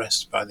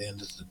stressed by the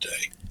end of the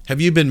day.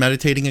 Have you been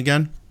meditating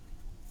again?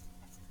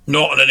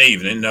 Not on an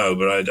evening, no,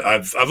 but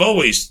I've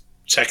always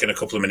taken a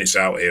couple of minutes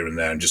out here and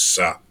there and just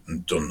sat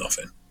and done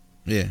nothing.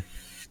 Yeah.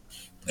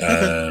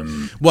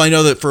 Well, I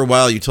know that for a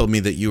while you told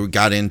me that you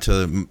got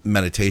into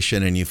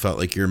meditation and you felt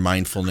like your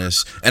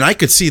mindfulness, and I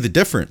could see the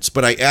difference,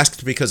 but I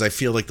asked because I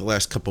feel like the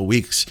last couple of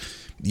weeks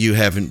you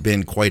haven't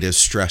been quite as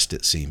stressed,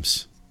 it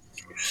seems.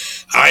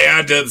 I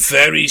had a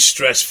very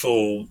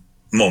stressful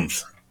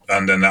month,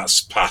 and then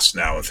that's passed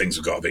now and things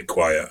have got a bit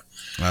quiet.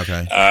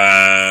 Okay.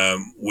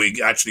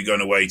 We're actually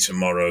going away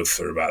tomorrow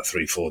for about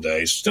 3-4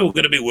 days. Still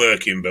going to be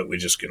working, but we're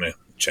just going to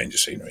change the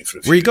scenery for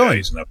a few days. Where are you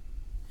going?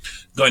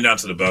 Going down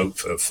to the boat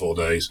for 4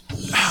 days.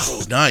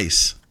 Oh,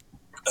 nice.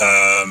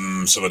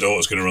 So my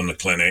daughter's going to run the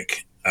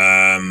clinic.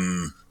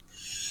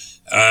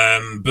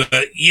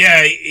 But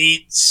yeah,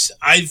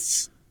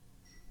 I've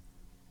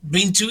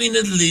been doing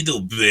a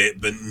little bit,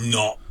 but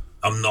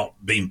I'm not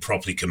being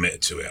properly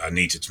committed to it. I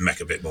need to make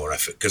a bit more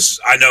effort because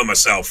I know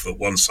myself that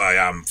once I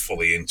am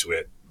fully into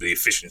it, the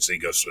efficiency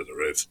goes through the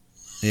roof.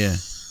 Yeah.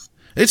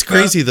 It's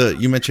crazy that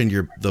you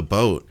mentioned the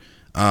boat.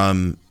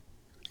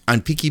 On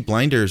Peaky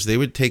Blinders, they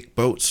would take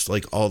boats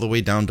like all the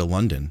way down to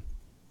London.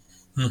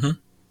 Mm-hmm.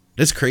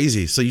 It's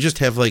crazy. So you just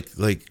have like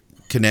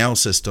canal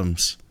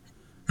systems.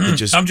 I'm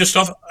just off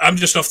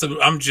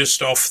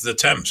the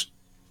Thames.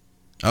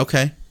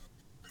 Okay.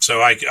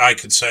 So I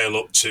could sail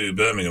up to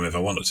Birmingham if I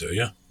wanted to.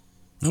 Yeah.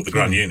 Okay. The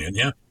Grand Union.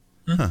 Yeah.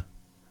 Huh.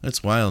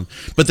 That's wild.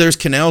 But there's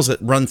canals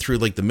that run through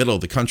like the middle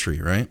of the country,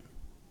 right?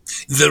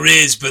 There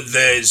is, but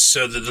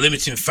the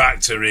limiting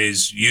factor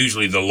is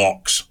usually the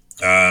locks.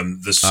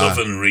 The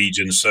southern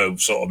region, so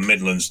sort of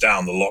Midlands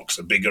down, the locks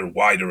are bigger,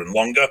 wider and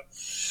longer.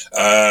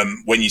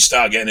 When you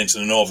start getting into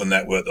the northern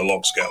network, the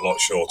locks get a lot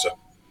shorter.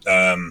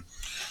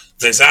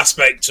 There's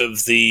aspect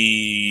of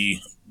the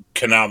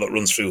canal that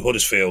runs through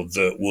Huddersfield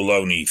that will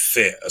only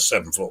fit a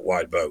 7-foot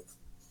wide boat.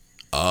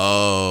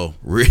 Oh,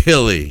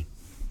 really?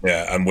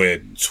 Yeah, and we're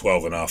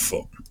 12.5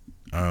 foot.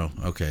 Oh,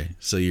 okay.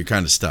 So you're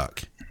kind of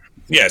stuck.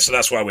 Yeah, so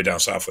that's why we're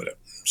down south with it.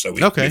 So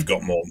we've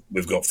got more.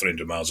 We've got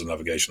 300 miles of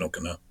navigational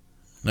canal.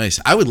 Nice.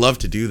 I would love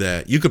to do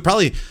that. You could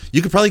probably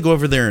go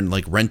over there and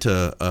like rent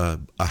a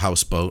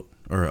houseboat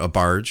or a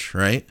barge,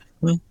 right?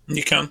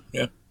 You can,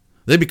 yeah.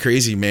 That'd be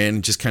crazy,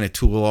 man. Just kind of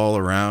tool all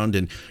around,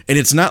 and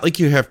it's not like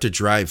you have to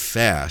drive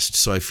fast.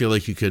 So I feel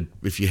like you could,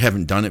 if you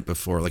haven't done it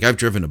before, like I've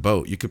driven a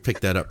boat, you could pick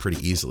that up pretty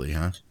easily,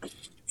 huh?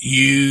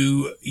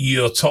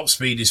 Your top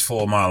speed is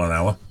 4 miles an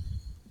hour.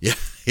 Yeah,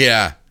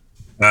 yeah.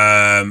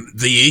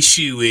 The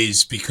issue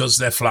is because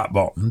they're flat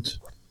bottomed,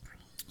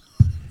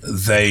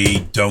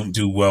 they don't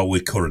do well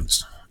with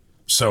currents.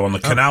 So on the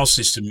canal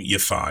system, you're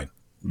fine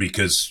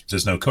because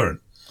there's no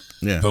current.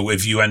 Yeah. But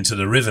if you enter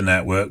the river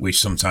network, which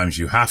sometimes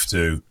you have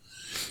to,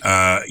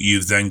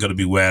 you've then got to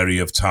be wary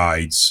of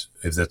tides,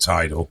 if they're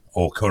tidal,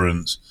 or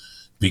currents,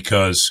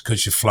 because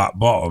you're flat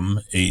bottom,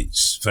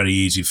 it's very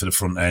easy for the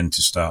front end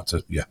to start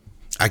to,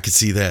 I could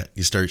see that.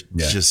 You start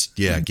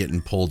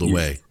getting pulled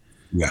away.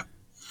 Yeah.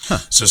 Huh.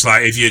 So it's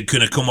like if you're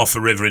going to come off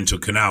a river into a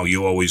canal,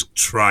 you always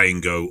try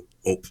and go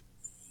up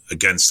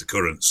against the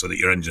current so that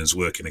your engine's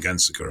working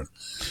against the current.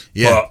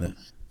 Yeah. But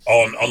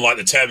unlike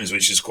the Thames,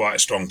 which is quite a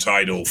strong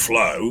tidal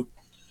flow,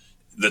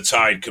 the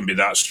tide can be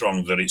that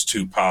strong that it's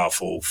too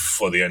powerful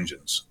for the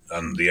engines,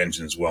 and the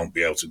engines won't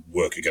be able to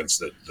work against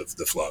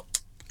the flow.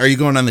 Are you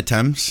going on the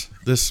Thames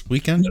this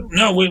weekend?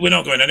 No, we're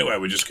not going anywhere.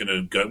 We're just going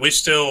to go. We're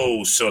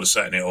still sort of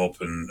setting it up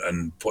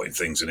and putting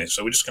things in it.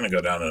 So we're just going to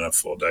go down and have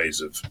 4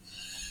 days of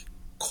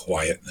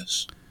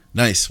quietness.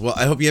 Nice. Well,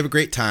 I hope you have a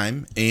great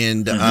time.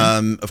 And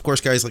of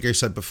course, guys, like I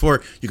said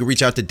before, you can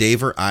reach out to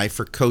Dave or I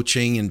for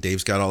coaching, and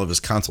Dave's got all of his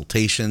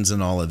consultations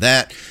and all of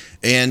that.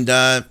 And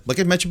like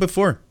I mentioned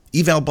before,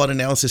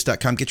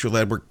 evalbloodanalysis.com. Get your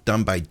lab work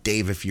done by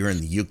Dave if you're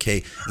in the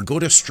UK. And go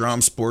to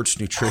Strom Sports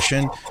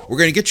Nutrition. We're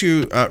going to get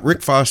you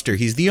Rick Foster.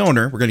 He's the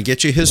owner. We're going to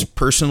get you his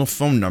personal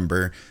phone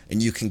number,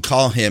 and you can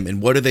call him.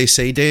 And what do they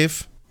say,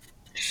 Dave?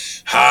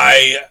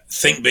 Hi,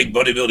 Think Big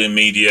Bodybuilding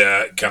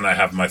Media. Can I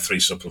have my 3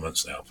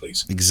 supplements now,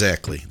 please?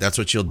 Exactly. That's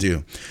what you'll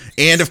do.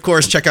 And of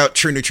course, check out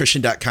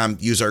truenutrition.com.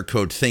 Use our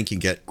code THINK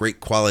and get great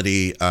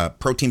quality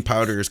protein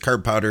powders,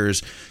 carb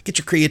powders, get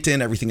your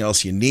creatine, everything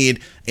else you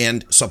need,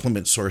 and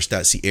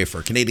supplementsource.ca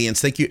for Canadians.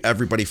 Thank you,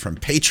 everybody from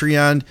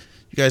Patreon.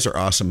 You guys are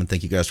awesome, and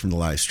thank you guys from the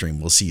live stream.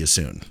 We'll see you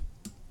soon.